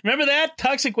 Remember that?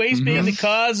 Toxic waste being the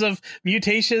cause of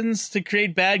mutations to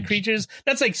create bad creatures?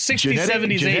 That's like 60s,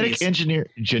 70s, 80s.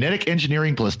 Genetic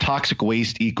engineering plus toxic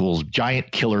waste equals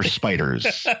giant killer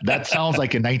spiders. That sounds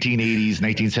like a 1980s,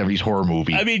 1970s horror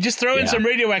movie. I mean, just throw in some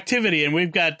radioactivity and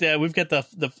we've got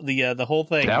the whole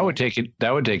thing. That would take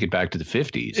it back to the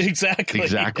 50s.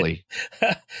 Exactly.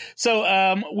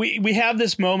 So we have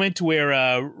this moment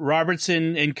where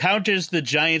Robertson encounters the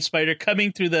giant spider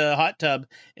coming through the hot tub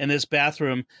in this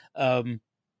bathroom. As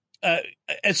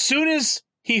soon as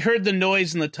he heard the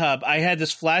noise in the tub, I had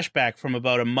this flashback from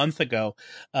about a month ago.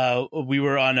 We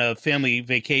were on a family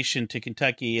vacation to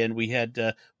Kentucky, and we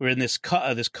were in this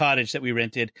cottage that we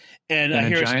rented, and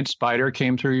a giant spider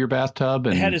came through your bathtub,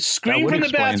 and had a scream from the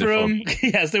bathroom.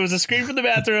 Yes, there was a scream from the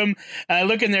bathroom. I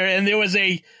look in there, and there was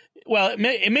it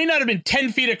may not have been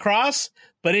 10 feet across,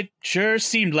 but it sure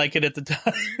seemed like it at the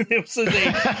time. It was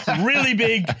a really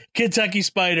big Kentucky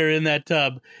spider in that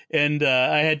tub, and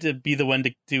I had to be the one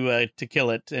to kill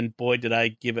it. And boy, did I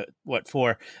give it what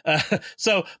for!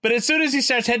 But as soon as he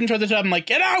starts heading toward the tub, I'm like,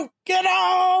 "Get out! Get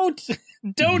out!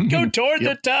 Don't go toward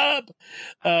the tub."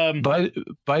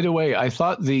 By the way, I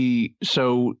thought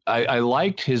I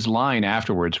liked his line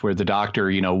afterwards, where the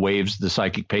doctor, waves the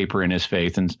psychic paper in his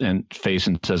face and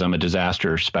says, "I'm a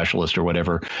disaster specialist" or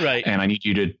whatever, right? And I need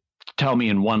you to tell me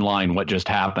in one line what just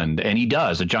happened. And he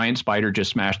does. A giant spider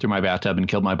just smashed through my bathtub and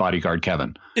killed my bodyguard,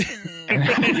 Kevin.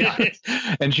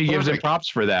 And she gives him props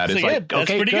for that. It's like,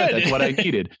 okay, good. That's what I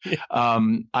needed.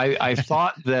 I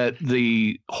thought that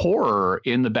the horror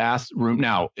in the bathroom,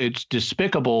 now it's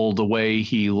despicable the way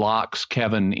he locks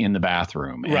Kevin in the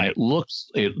bathroom. And right.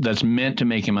 That's meant to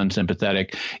make him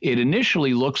unsympathetic. It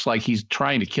initially looks like he's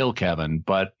trying to kill Kevin,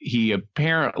 but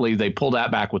they pull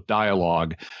that back with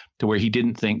dialogue to where he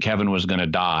didn't think Kevin was going to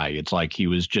die. It's like he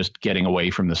was just getting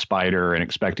away from the spider and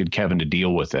expected Kevin to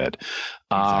deal with it.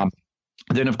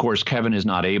 Then, of course, Kevin is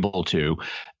not able to.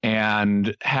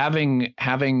 And having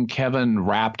Kevin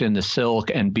wrapped in the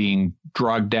silk and being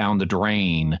drugged down the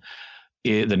drain,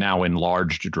 the now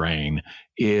enlarged drain,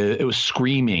 it was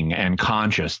screaming and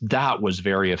conscious. That was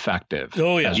very effective.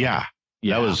 Oh, yeah. Yeah.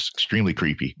 That was extremely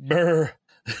creepy. Brr.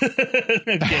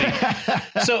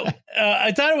 So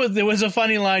I thought there was a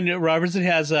funny line that Robertson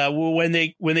has when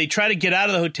they try to get out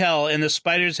of the hotel and the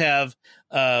spiders have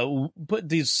put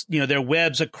these their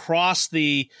webs across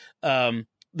the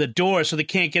door so they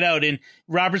can't get out, and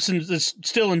Robertson is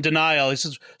still in denial. He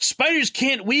says spiders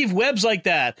can't weave webs like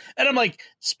that, and I'm like,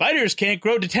 spiders can't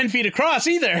grow to 10 feet across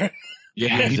either.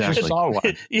 Yeah, exactly. Saw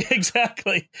one. Yeah,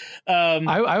 exactly.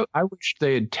 I wish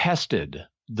they had tested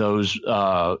those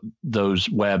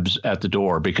webs at the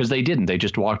door, because they didn't. They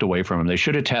just walked away from them. They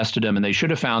should have tested them, and they should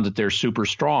have found that they're super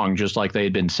strong, just like they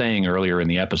had been saying earlier in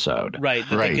the episode. Right.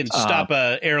 They can stop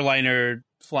a airliner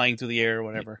flying through the air or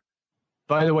whatever.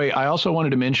 By the way, I also wanted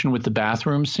to mention with the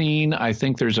bathroom scene, I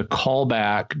think there's a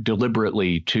callback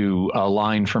deliberately to a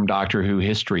line from Doctor Who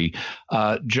history.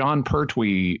 Jon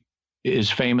Pertwee is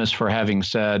famous for having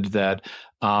said that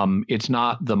it's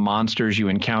not the monsters you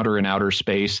encounter in outer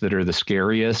space that are the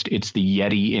scariest. It's the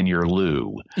Yeti in your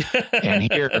loo.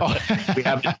 And here we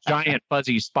have a giant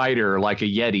fuzzy spider like a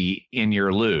Yeti in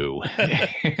your loo.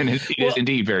 And it is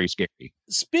indeed very scary.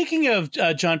 Speaking of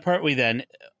Jon Pertwee, then,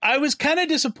 I was kind of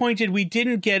disappointed we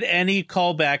didn't get any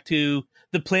callback to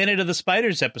the Planet of the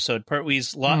Spiders episode,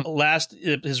 Pertwee's last,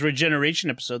 his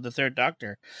regeneration episode, the Third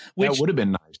Doctor. Which, that would have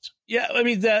been nice. Yeah, I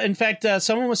mean, in fact,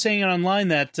 someone was saying online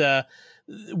that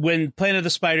when Planet of the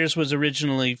Spiders was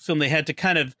originally filmed, they had to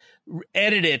kind of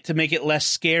edit it to make it less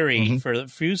scary for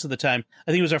use of the time.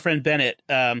 I think it was our friend Bennett,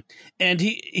 and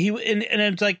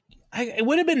it's like, it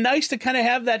would have been nice to kind of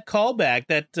have that callback,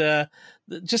 that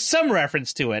just some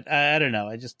reference to it. I don't know.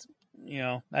 I just,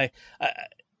 I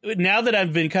now that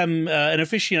I've become an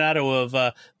aficionado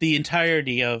of the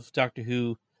entirety of Doctor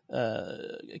Who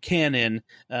canon,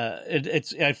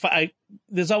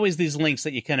 there's always these links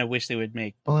that you kind of wish they would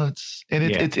make. Well,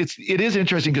 it is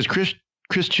interesting because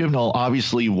Chris Chibnall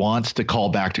obviously wants to call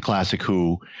back to Classic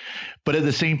Who, but at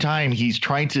the same time, he's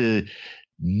trying to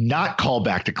not call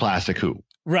back to Classic Who.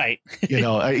 Right.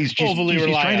 He's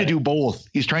trying to do both.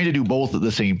 He's trying to do both at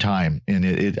the same time.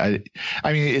 And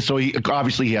so he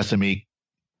obviously he has to make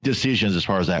decisions as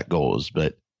far as that goes.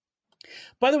 But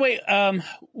by the way,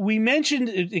 we mentioned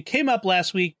it came up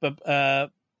last week, but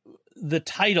the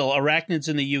title Arachnids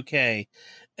in the UK.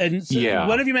 And so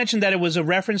one of you mentioned that it was a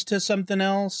reference to something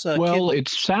else. It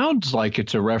sounds like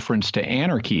it's a reference to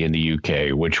Anarchy in the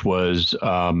UK, which was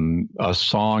a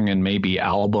song and maybe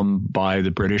album by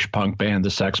the British punk band the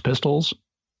Sex Pistols.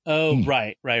 Oh,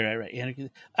 right.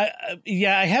 Anarchy.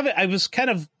 I haven't. I was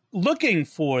kind of looking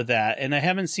for that, and I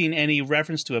haven't seen any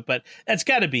reference to it, but that's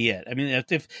got to be it. I mean,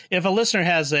 if a listener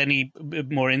has any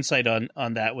more insight on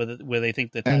that, where they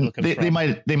think the title comes from,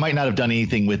 they might not have done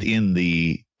anything within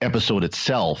the episode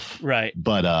itself, right?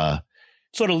 But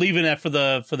sort of leaving that for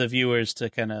the viewers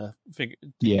to kind of figure,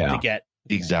 to get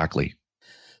exactly.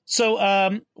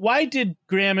 So, why did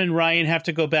Graham and Ryan have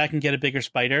to go back and get a bigger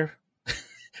spider?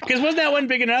 Because wasn't that one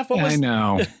big enough? I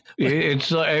know. It's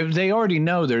they already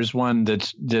know there's one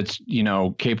that's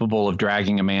capable of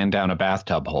dragging a man down a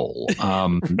bathtub hole.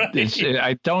 Right.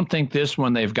 I don't think this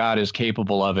one they've got is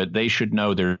capable of it. They should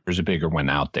know there's a bigger one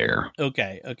out there.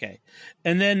 Okay.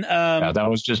 And then that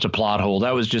was just a plot hole.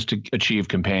 That was just to achieve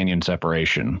companion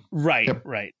separation. Right. Yep.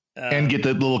 Right. And get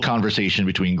the little conversation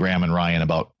between Graham and Ryan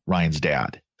about Ryan's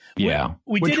dad. Yeah,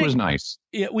 which was nice.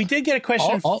 Yeah, we did get a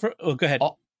question. Go ahead.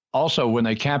 Also, when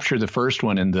they capture the first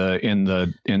one in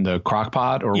the crock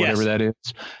pot or whatever that is,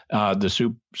 the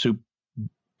soup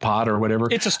pot or whatever,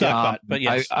 it's a stock pot. But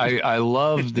yes, I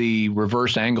love the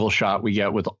reverse angle shot we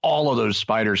get with all of those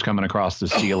spiders coming across the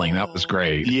ceiling. That was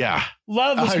great. Yeah,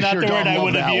 love is not the word I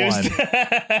would have used.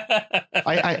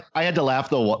 I had to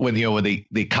laugh though when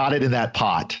they caught it in that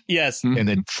pot. Yes, and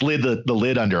then slid the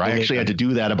lid under. I actually had to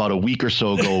do that about a week or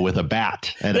so ago with a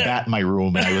bat. I had a bat in my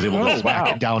room, and I was able to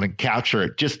whack it down and capture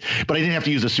it. But I didn't have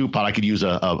to use a soup pot. I could use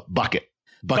a bucket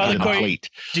and a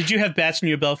plate. Did you have bats in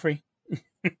your belfry?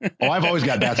 Oh, I've always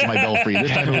got bats in my belfry.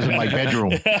 This time it was in my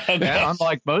bedroom. Okay. And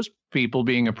unlike most people,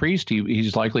 being a priest,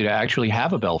 he's likely to actually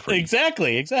have a belfry.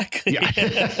 Exactly.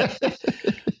 Yeah.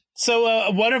 So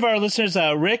one of our listeners,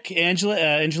 Rick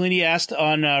Angelini, asked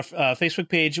on our Facebook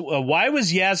page, why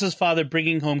was Yaz's father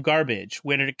bringing home garbage?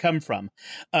 Where did it come from?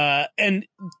 And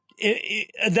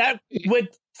that went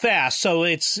fast, so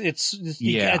it's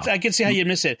I can see how you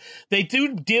miss it. They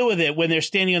do deal with it when they're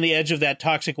standing on the edge of that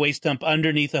toxic waste dump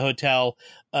underneath the hotel,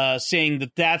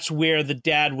 saying that's where the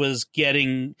dad was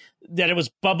getting, that it was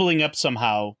bubbling up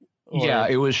somehow. Yeah,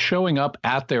 it was showing up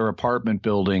at their apartment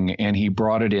building, and he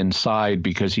brought it inside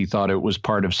because he thought it was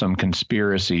part of some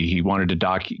conspiracy. He wanted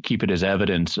to keep it as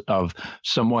evidence of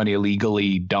someone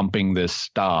illegally dumping this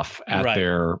stuff at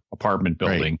their apartment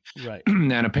building. Right.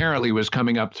 And apparently was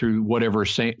coming up through whatever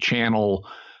channel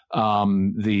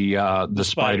the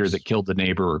spider that killed the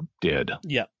neighbor did.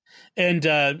 Yeah. And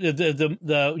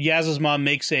the Yaz's mom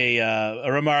makes a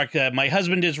remark. My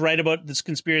husband is right about this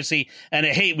conspiracy, and I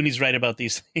hate when he's right about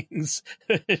these things.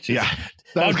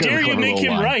 How dare you make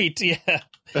him right? Yeah.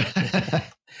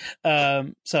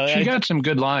 So she got some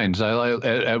good lines.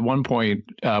 At one point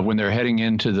when they're heading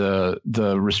into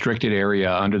the restricted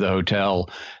area under the hotel,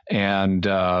 and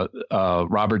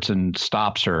Robertson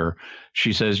stops her.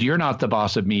 She says, "You're not the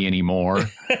boss of me anymore."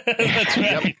 That's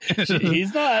right.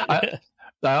 He's not.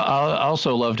 I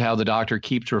also loved how the doctor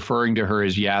keeps referring to her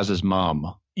as Yaz's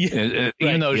mom. Yeah,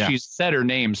 even though she's said her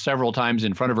name several times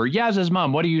in front of her. Yaz's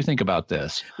mom, what do you think about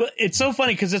this? Well, it's so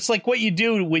funny because it's like what you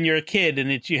do when you're a kid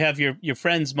and you have your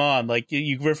friend's mom. Like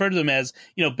you refer to them as,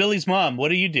 Billy's mom. What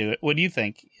do you do? What do you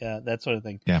think? That sort of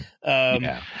thing. Yeah.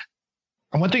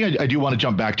 And one thing I do want to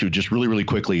jump back to just really, really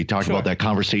quickly, talk about that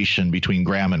conversation between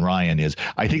Graham and Ryan is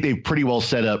I think they pretty well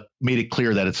made it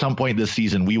clear that at some point this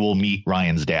season we will meet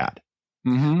Ryan's dad.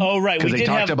 Mm-hmm. Oh, right. Because they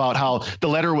talked about how the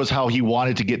letter was how he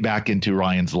wanted to get back into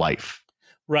Ryan's life.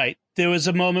 Right. There was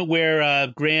a moment where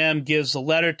Graham gives a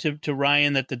letter to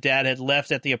Ryan that the dad had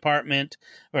left at the apartment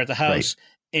or at the house.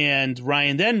 Right. And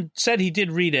Ryan then said he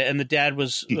did read it, and the dad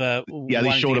was. They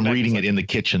showed him reading it in the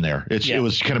kitchen there. It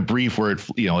was kind of brief where it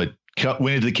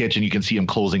went into the kitchen. You can see him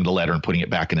closing the letter and putting it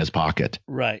back in his pocket.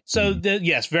 Right. So,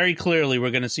 yes, very clearly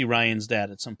we're going to see Ryan's dad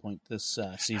at some point this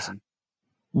season.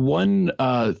 One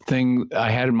thing I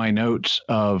had in my notes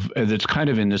of that's kind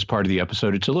of in this part of the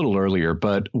episode, it's a little earlier,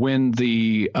 but when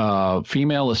the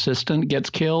female assistant gets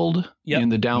killed in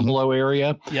the down below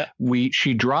area,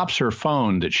 she drops her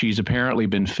phone that she's apparently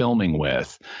been filming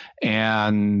with,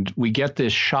 and we get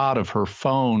this shot of her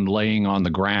phone laying on the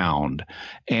ground,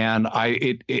 and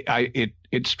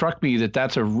it struck me that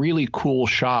that's a really cool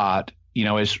shot. You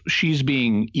know, as she's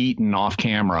being eaten off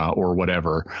camera or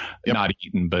whatever, not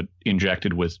eaten, but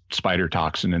injected with spider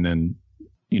toxin and then,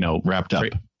 you know, wrapped up,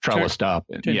 trellised up.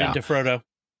 Turned into Frodo.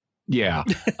 Yeah.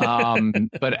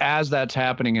 But as that's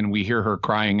happening and we hear her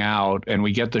crying out and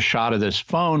we get the shot of this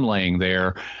phone laying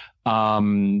there,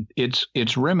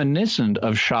 it's reminiscent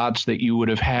of shots that you would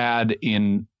have had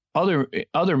in other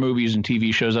movies and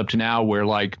TV shows up to now where,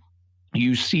 like,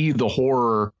 you see the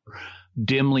horror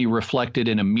dimly reflected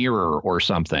in a mirror or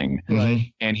something.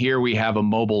 Right. And here we have a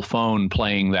mobile phone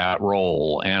playing that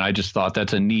role. And I just thought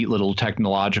that's a neat little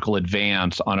technological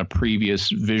advance on a previous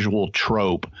visual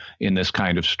trope in this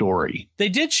kind of story. They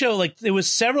did show, like, there was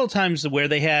several times where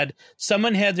they had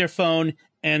someone had their phone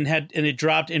and it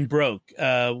dropped and broke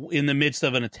in the midst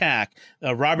of an attack.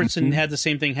 Robertson had the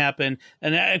same thing happen.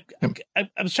 And I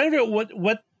was trying to figure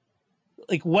out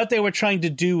what they were trying to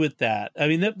do with that. I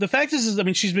mean, the fact is, I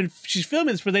mean, she's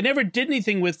filming this, but they never did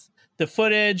anything with the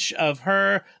footage of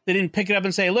her. They didn't pick it up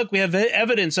and say, look, we have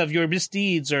evidence of your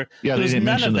misdeeds, or they didn't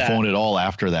mention the phone at all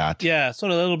after that. Yeah.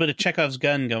 Sort of a little bit of Chekhov's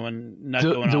gun going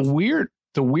off.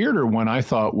 The weirder one I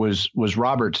thought was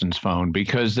Robertson's phone,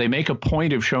 because they make a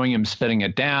point of showing him setting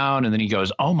it down, and then he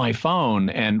goes, "Oh, my phone!"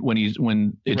 And when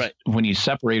he's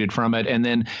separated from it, and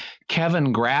then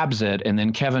Kevin grabs it, and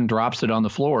then Kevin drops it on the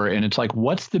floor, and it's like,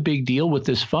 what's the big deal with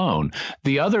this phone?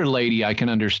 The other lady I can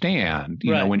understand,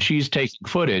 you know, when she's taking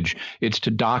footage, it's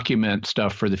to document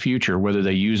stuff for the future, whether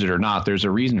they use it or not. There's a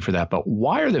reason for that. But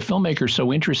why are the filmmakers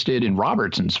so interested in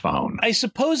Robertson's phone? I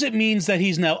suppose it means that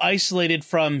he's now isolated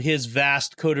from his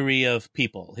vast coterie of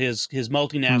people, his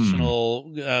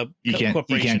multinational corporation.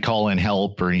 He can't call in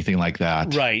help or anything like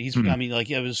that. Right. He's I mean,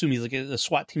 like, I would assume he's like a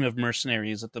SWAT team of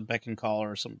mercenaries at the beck and call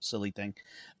or some silly thing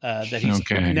that he's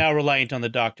now reliant on the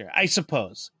doctor, I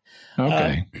suppose.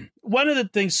 Okay. One of the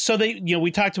things, so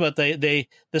we talked about the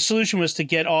solution was to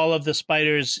get all of the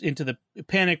spiders into the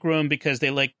panic room because they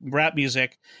like rap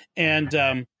music and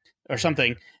or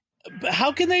something. But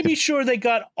how can they be sure they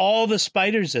got all the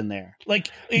spiders in there, like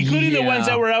including the ones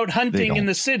that were out hunting in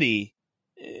the city?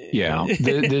 Yeah,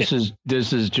 this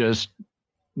is just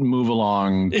move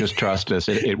along. Just trust us.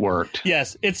 It worked.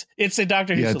 Yes, it's a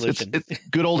Doctor Who solution. It's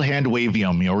good old hand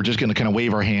wavium. You know, we're just going to kind of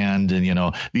wave our hand,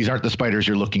 and these aren't the spiders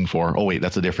you're looking for. Oh wait,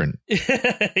 that's a different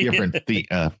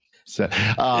So,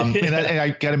 and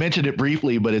I kind of mentioned it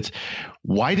briefly, but it's,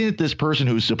 why didn't this person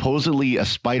who's supposedly a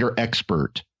spider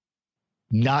expert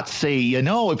not say,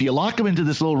 if you lock them into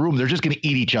this little room, they're just going to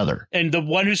eat each other. And the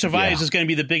one who survives is going to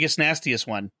be the biggest, nastiest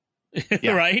one.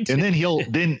 Right. And then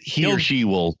he or she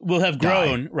will have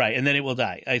grown. Right. And then it will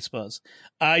die, I suppose.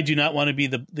 I do not want to be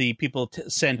the people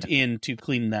sent in to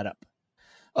clean that up.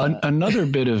 Another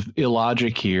bit of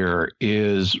illogic here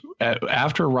is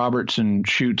after Robertson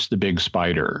shoots the big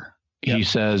spider, he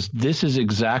says, "This is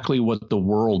exactly what the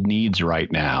world needs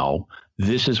right now.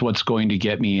 This is what's going to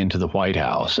get me into the White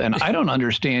House." And I don't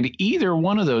understand either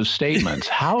one of those statements.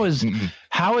 How is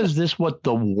this what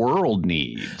the world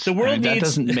needs? The world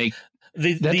needs,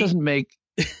 that doesn't make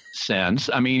sense.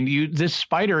 I mean, this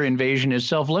spider invasion is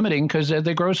self-limiting because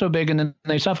they grow so big and then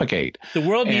they suffocate. The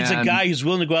world needs a guy who's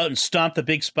willing to go out and stomp the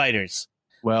big spiders.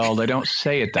 Well, they don't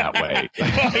say it that way.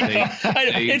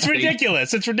 It's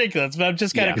ridiculous. It's ridiculous. But I'm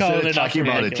just kind of calling it talking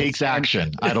about it takes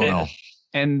action. I don't know.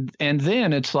 And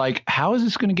then it's like, how is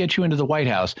this going to get you into the White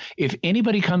House? If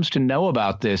anybody comes to know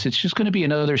about this, it's just going to be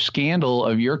another scandal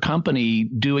of your company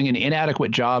doing an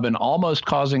inadequate job and almost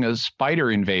causing a spider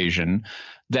invasion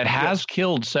that has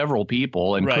killed several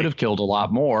people and could have killed a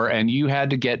lot more. And you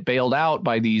had to get bailed out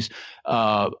by these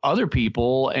other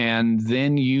people. And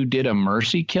then you did a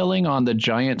mercy killing on the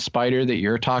giant spider that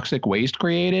your toxic waste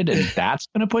created. And that's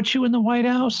going to put you in the White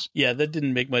House. Yeah, that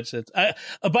didn't make much sense.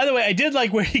 By the way, I did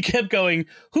like where he kept going,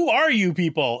 "Who are you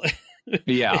people?"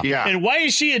 Yeah. And why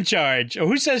is she in charge? Or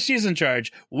who says she's in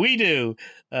charge? We do.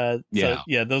 So,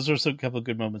 those were a couple of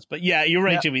good moments. But yeah, you're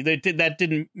right, Jimmy. That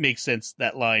didn't make sense,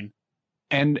 that line.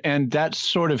 And that's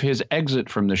sort of his exit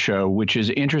from the show, which is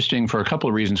interesting for a couple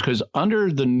of reasons, because under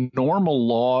the normal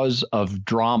laws of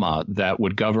drama that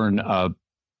would govern a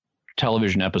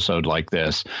television episode like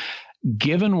this,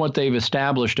 given what they've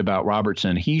established about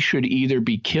Robertson, he should either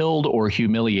be killed or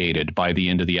humiliated by the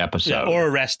end of the episode. Or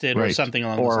arrested or something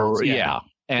along those lines.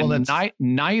 And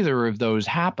neither of those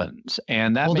happens.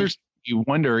 And that makes you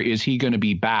wonder, is he going to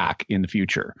be back in the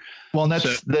future? Well, and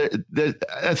that's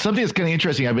that's something that's kind of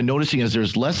interesting. I've been noticing is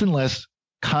there's less and less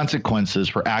consequences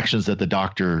for actions that the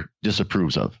Doctor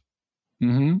disapproves of.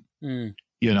 You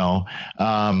know,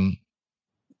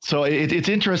 so it's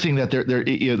interesting that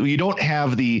you don't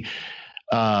have the.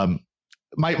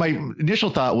 My initial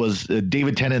thought was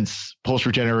David Tennant's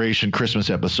post-regeneration Christmas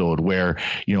episode where,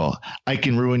 you know, I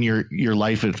can ruin your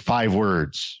life in 5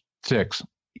 words. Six,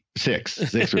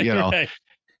 you know, Right.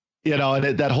 You know,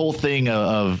 and that whole thing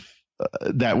of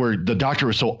that where the Doctor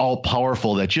was so all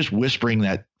powerful that just whispering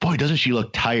that, boy, doesn't she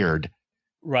look tired,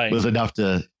 Right. was enough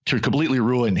to completely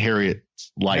ruin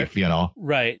Harriet's life, you know?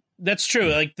 Right. That's true.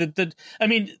 Like I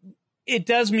mean, it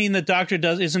does mean the Doctor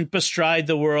isn't bestride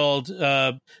the world,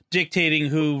 dictating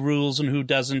who rules and who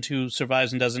doesn't, who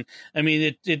survives and doesn't. I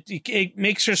mean, it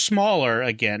makes her smaller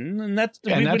again, and that's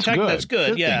good. That's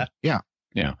good. Yeah.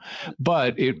 Yeah.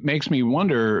 But it makes me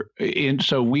wonder.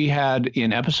 So we had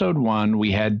in episode 1,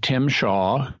 we had Tim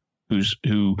Shaw,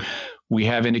 who we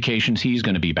have indications he's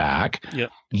going to be back. Yeah.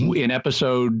 In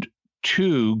episode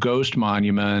 2, Ghost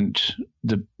Monument,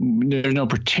 there's no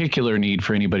particular need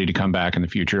for anybody to come back in the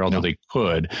future, although they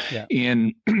could. Yeah.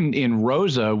 In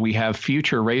Rosa, we have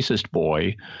future racist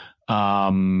boy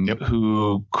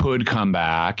who could come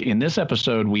back. In this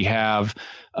episode, we have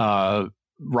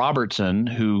Robertson,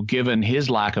 who, given his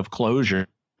lack of closure,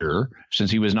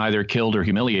 since he was neither killed or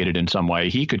humiliated in some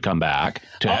way, he could come back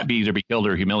to either be killed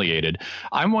or humiliated.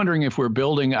 I'm wondering if we're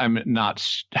building, I'm not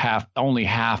only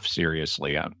half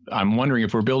seriously. I'm wondering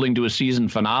if we're building to a season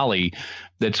finale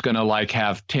that's going to like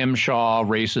have Tim Shaw,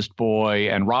 racist boy,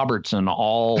 and Robertson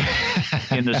all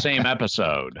in the same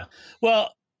episode.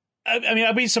 Well, I mean,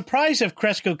 I'd be surprised if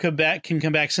Kresko can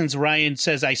come back, since Ryan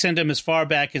says I sent him as far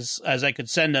back as I could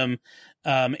send him.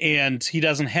 And he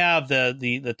doesn't have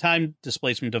the time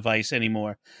displacement device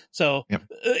anymore. So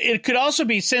it could also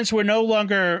be, since we're no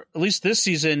longer, at least this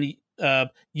season,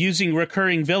 using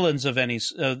recurring villains of any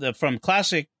from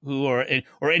Classic Who or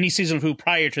any season of Who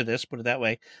prior to this, put it that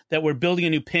way, that we're building a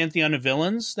new pantheon of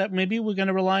villains that maybe we're going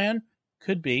to rely on.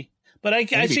 Could be, but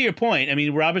I see your point. I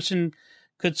mean, Robertson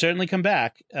could certainly come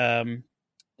back and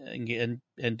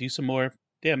do some more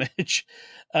damage.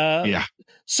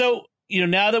 So. You know,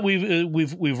 now that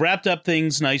we've wrapped up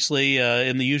things nicely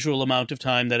in the usual amount of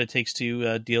time that it takes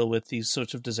to deal with these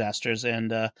sorts of disasters,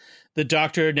 and the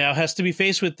Doctor now has to be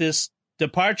faced with this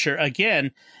departure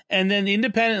again, and then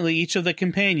independently, each of the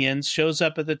companions shows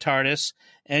up at the TARDIS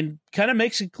and kind of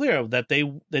makes it clear that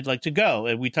they'd like to go.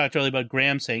 And we talked earlier about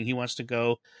Graham saying he wants to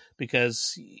go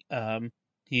because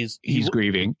he's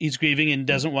grieving. He's grieving and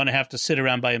doesn't want to have to sit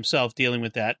around by himself dealing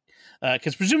with that.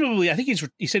 Because presumably, I think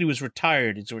he said he was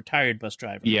retired. He's a retired bus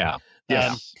driver. Yeah.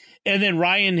 And then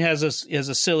Ryan has a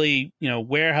silly,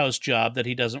 warehouse job that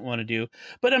he doesn't want to do.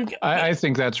 But I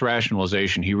think that's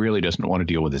rationalization. He really doesn't want to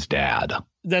deal with his dad.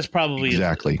 That's probably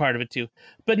exactly part of it too.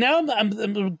 But now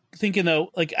I'm thinking though,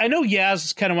 like, I know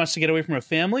Yaz kind of wants to get away from her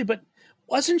family, but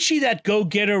wasn't she that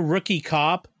go-getter rookie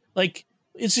cop? Like,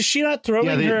 is she not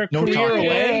throwing her career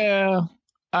away? Yeah.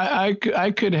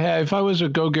 I could have, if I was a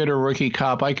go-getter rookie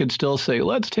cop, I could still say,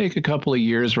 let's take a couple of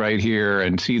years right here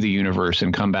and see the universe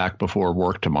and come back before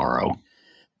work tomorrow.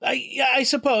 I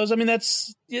suppose. I mean,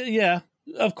 that's,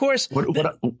 of course.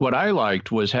 What I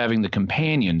liked was having the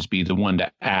companions be the one to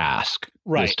ask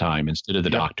this time instead of the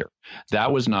Doctor.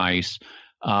 That was nice.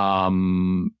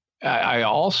 I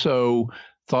also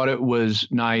thought it was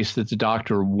nice that the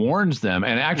Doctor warns them,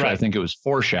 and actually I think it was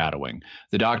foreshadowing.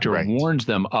 The Doctor warns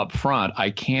them up front, I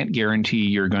can't guarantee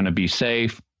you're going to be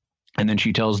safe. And then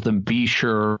she tells them, be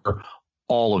sure,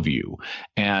 all of you.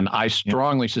 And I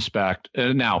strongly suspect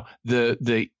now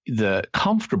the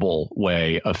comfortable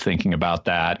way of thinking about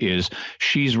that is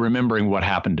she's remembering what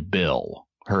happened to Bill,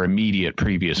 her immediate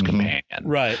previous companion.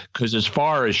 Right. Because as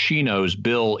far as she knows,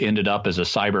 Bill ended up as a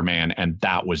Cyberman and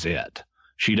that was it.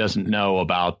 She doesn't know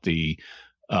about the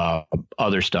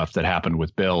other stuff that happened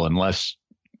with Bill, unless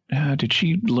did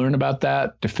she learn about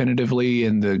that definitively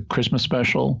in the Christmas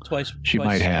special? Twice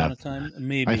might have.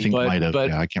 Maybe. I think might have.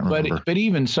 I can't remember. But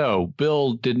even so,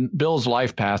 Bill's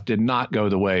life path did not go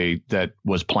the way that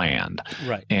was planned.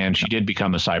 Right. And she did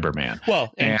become a Cyberman.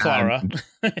 Well, and Clara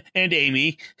and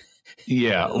Amy.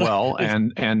 Yeah. Well,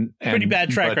 and pretty bad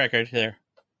track record there.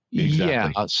 Exactly.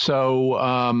 Yeah. So,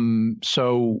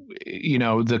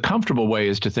 the comfortable way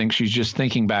is to think she's just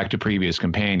thinking back to previous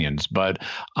companions. But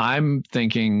I'm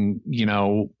thinking,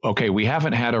 okay, we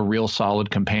haven't had a real solid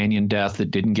companion death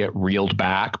that didn't get reeled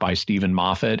back by Stephen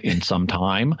Moffat in some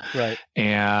time. Right.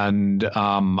 And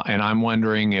I'm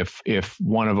wondering if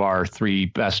one of our three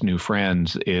best new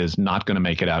friends is not going to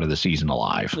make it out of the season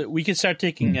alive. We can start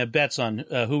taking bets on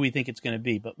who we think it's going to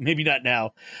be, but maybe not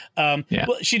now. Yeah.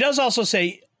 But she does also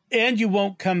say, and you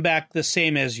won't come back the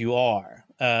same as you are.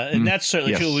 And that's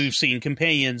certainly true. We've seen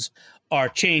companions are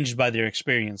changed by their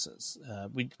experiences.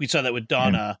 We saw that with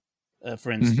Donna,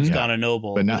 for instance, Donna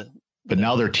Noble. But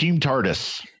now they're Team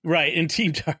TARDIS. Right, in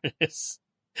Team TARDIS.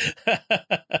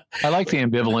 I like the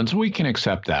ambivalence. We can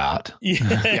accept that.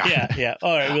 Yeah.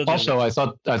 All right. We'll also, I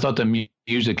thought the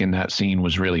music in that scene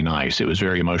was really nice. It was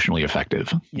very emotionally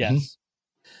effective. Yes.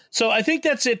 So I think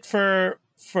that's it for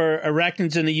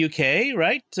arachnids in the UK,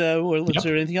 right? Was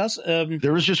there anything else?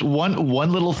 There was just one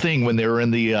little thing when they were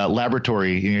in the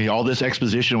laboratory. All this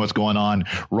exposition, what's going on.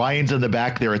 Ryan's in the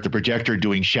back there at the projector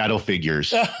doing shadow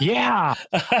figures. Yeah,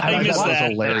 I missed that.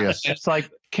 Was hilarious. It's like,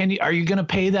 are you going to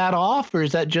pay that off, or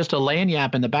is that just a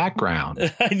lanyap in the background?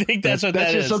 I think that's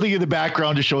just something in the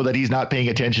background to show that he's not paying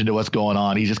attention to what's going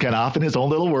on. He's just kind of off in his own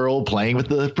little world, playing with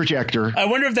the projector. I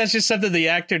wonder if that's just something the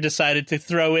actor decided to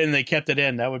throw in. They kept it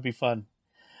in. That would be fun.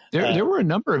 There were a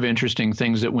number of interesting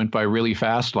things that went by really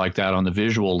fast like that on the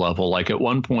visual level. Like at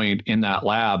one point in that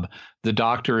lab, the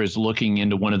doctor is looking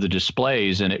into one of the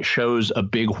displays and it shows a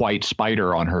big white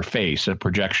spider on her face, a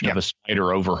projection of a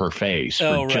spider over her face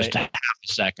for just half a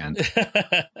second.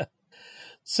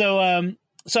 So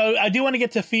I do want to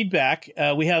get to feedback.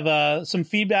 We have some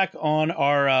feedback on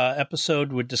our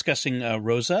episode. We're discussing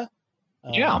Rosa.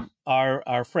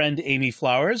 Our friend Amy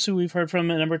Flowers, who we've heard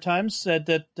from a number of times, said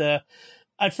that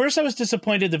at first I was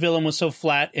disappointed the villain was so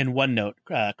flat and one note,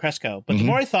 Cresco. But the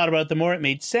more I thought about it, the more it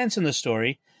made sense in the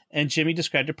story, and Jimmy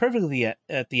described it perfectly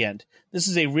at the end. This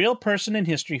is a real person in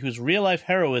history whose real-life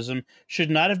heroism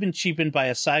should not have been cheapened by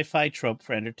a sci-fi trope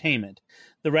for entertainment.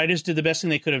 The writers did the best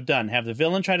thing they could have done, have the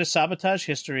villain try to sabotage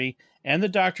history, and the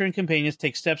Doctor and companions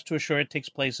take steps to assure it takes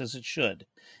place as it should.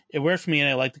 It worked for me, and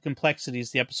I liked the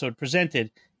complexities the episode presented,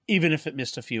 even if it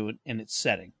missed a few in its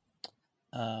setting.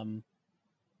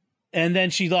 And then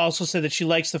she also said that she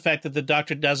likes the fact that the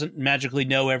Doctor doesn't magically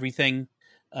know everything.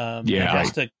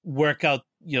 Has to work out,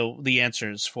 the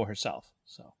answers for herself.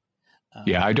 So,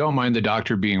 I don't mind the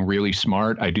Doctor being really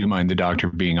smart. I do mind the Doctor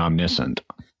being omniscient.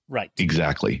 Right.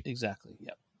 Exactly.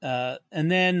 Yep.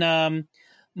 And then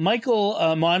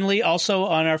Michael Monley, also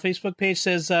on our Facebook page,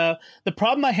 says, the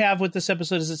problem I have with this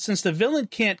episode is that since the villain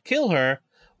can't kill her,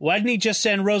 why didn't he just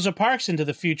send Rosa Parks into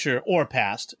the future or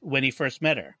past when he first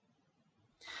met her?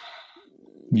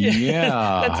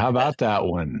 Yeah, how about that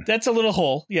one? That's a little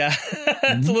hole. Yeah,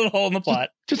 it's a little hole in the plot.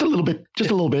 Just a little bit.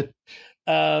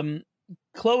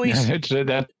 Chloe's...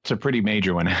 That's a pretty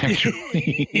major one,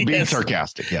 actually. Being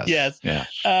sarcastic, yes.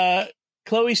 Yeah.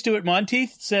 Chloe Stewart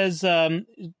Monteith says, one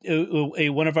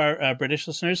of our British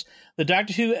listeners, the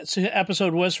Doctor Who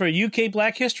episode was for UK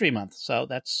Black History Month. So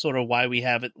that's sort of why we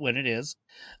have it when it is.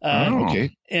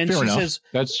 Okay. And Fair she enough. says...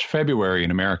 That's February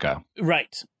in America.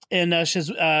 Right. And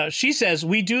she says,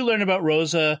 we do learn about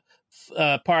Rosa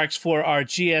Parks for our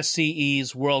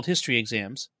GSCE's world history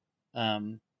exams.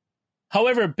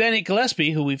 However, Bennett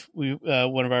Gillespie, who we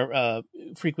one of our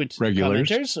frequent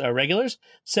regulars,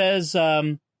 says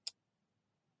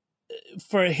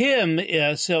for him,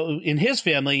 so in his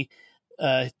family,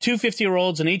 2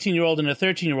 50-year-olds, an 18-year-old, and a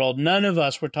 13-year-old, none of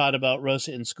us were taught about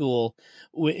Rosa in school.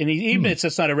 And he admits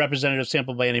it's not a representative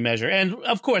sample by any measure. And,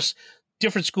 of course,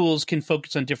 different schools can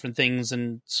focus on different things,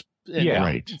 and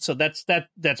right. So that's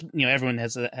everyone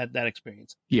has had that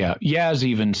experience. Yeah, Yaz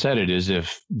even said it as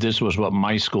if this was what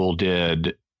my school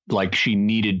did. Like she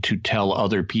needed to tell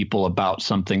other people about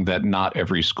something that not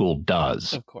every school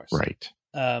does. Of course, right.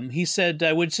 He said,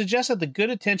 I would suggest that the good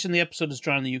attention the episode has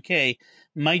drawn in the UK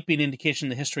might be an indication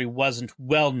the history wasn't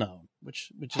well known,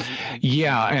 which is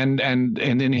and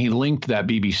then he linked that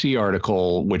BBC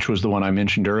article, which was the one I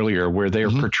mentioned earlier, where they're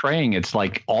portraying it's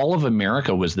like all of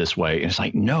America was this way. And it's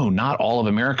like, no, not all of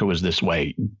America was this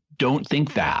way. Don't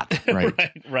think that. Right.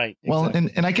 Right. Well,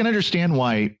 exactly. and I can understand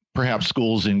why perhaps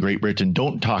schools in Great Britain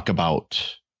don't talk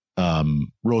about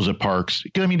Rosa Parks.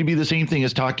 I mean, to be the same thing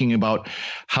as talking about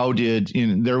how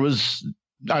there was,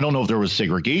 I don't know if there was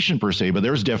segregation per se, but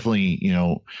there was definitely,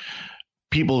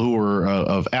 people who were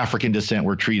of African descent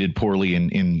were treated poorly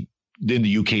in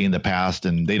the UK in the past,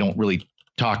 and they don't really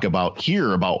talk about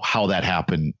how that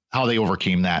happened, how they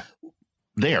overcame that.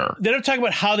 there. They don't talk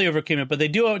about how they overcame it, but they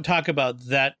do talk about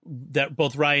that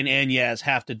both Ryan and Yaz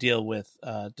have to deal with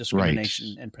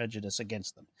discrimination and prejudice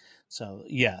against them. So,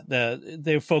 yeah,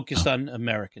 they're focused on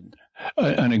American.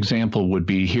 An example would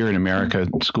be here in America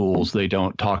schools, they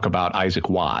don't talk about Isaac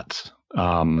Watts.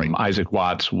 Isaac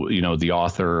Watts, the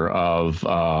author of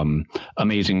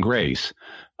Amazing Grace,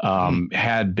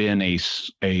 had been a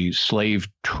slave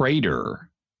trader,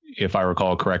 if I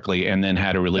recall correctly, and then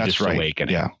had a religious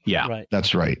awakening. Yeah. Right.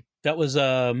 That's right. That was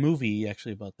a movie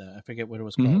actually about that. I forget what it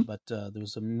was called, but there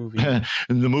was a movie.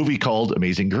 The movie called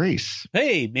Amazing Grace.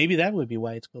 Hey, maybe that would be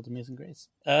why it's called Amazing Grace.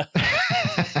 That's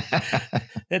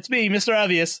me, Mr.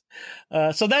 Obvious.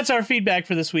 So that's our feedback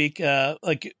for this week.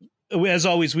 As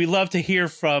always, we love to hear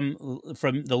from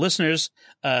the listeners.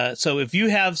 So if you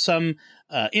have some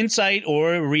insight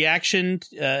or reaction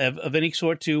of any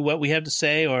sort to what we have to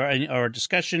say or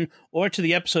discussion or to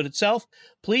the episode itself,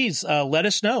 please let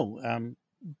us know.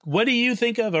 What do you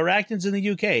think of arachnids in the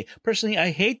UK? Personally, I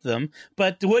hate them,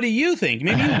 but what do you think?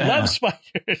 Maybe you love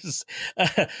spiders.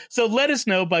 So let us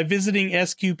know by visiting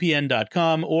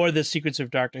sqpn.com or the Secrets of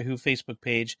Doctor Who Facebook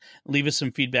page. Leave us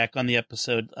some feedback on the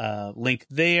episode link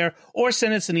there, or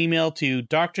send us an email to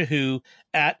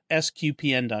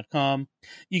drwho@sqpn.com.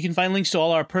 You can find links to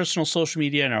all our personal social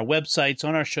media and our websites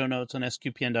on our show notes on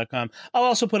sqpn.com. I'll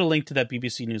also put a link to that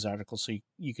BBC News article so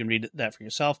you can read that for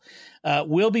yourself.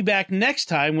 We'll be back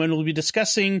next time when we'll be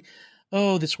discussing,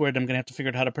 this word I'm going to have to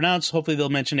figure out how to pronounce. Hopefully they'll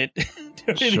mention it.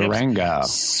 Tsuranga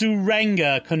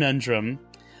Conundrum,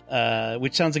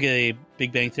 which sounds like a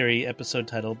Big Bang Theory episode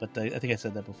title, but I think I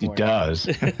said that before. It does.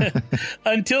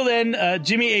 Until then,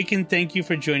 Jimmy Akin, thank you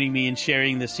for joining me and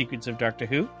sharing the secrets of Doctor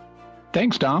Who.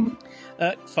 Thanks, Dom.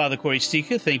 Father Corey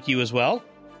Stika, thank you as well.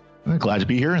 I'm glad to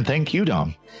be here, and thank you,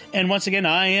 Dom. And once again,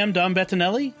 I am Dom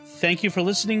Bettinelli. Thank you for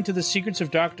listening to the Secrets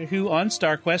of Doctor Who on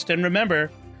StarQuest, and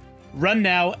remember, run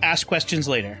now, ask questions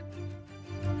later.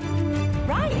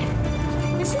 Right.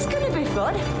 This is going to be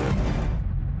fun.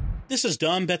 This is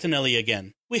Dom Bettinelli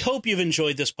again. We hope you've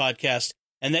enjoyed this podcast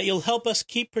and that you'll help us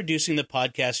keep producing the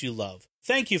podcast you love.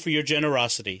 Thank you for your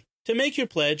generosity. To make your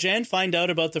pledge and find out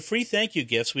about the free thank you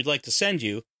gifts we'd like to send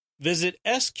you, visit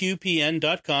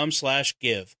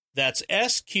sqpn.com/give. That's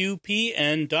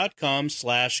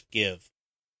sqpn.com/give.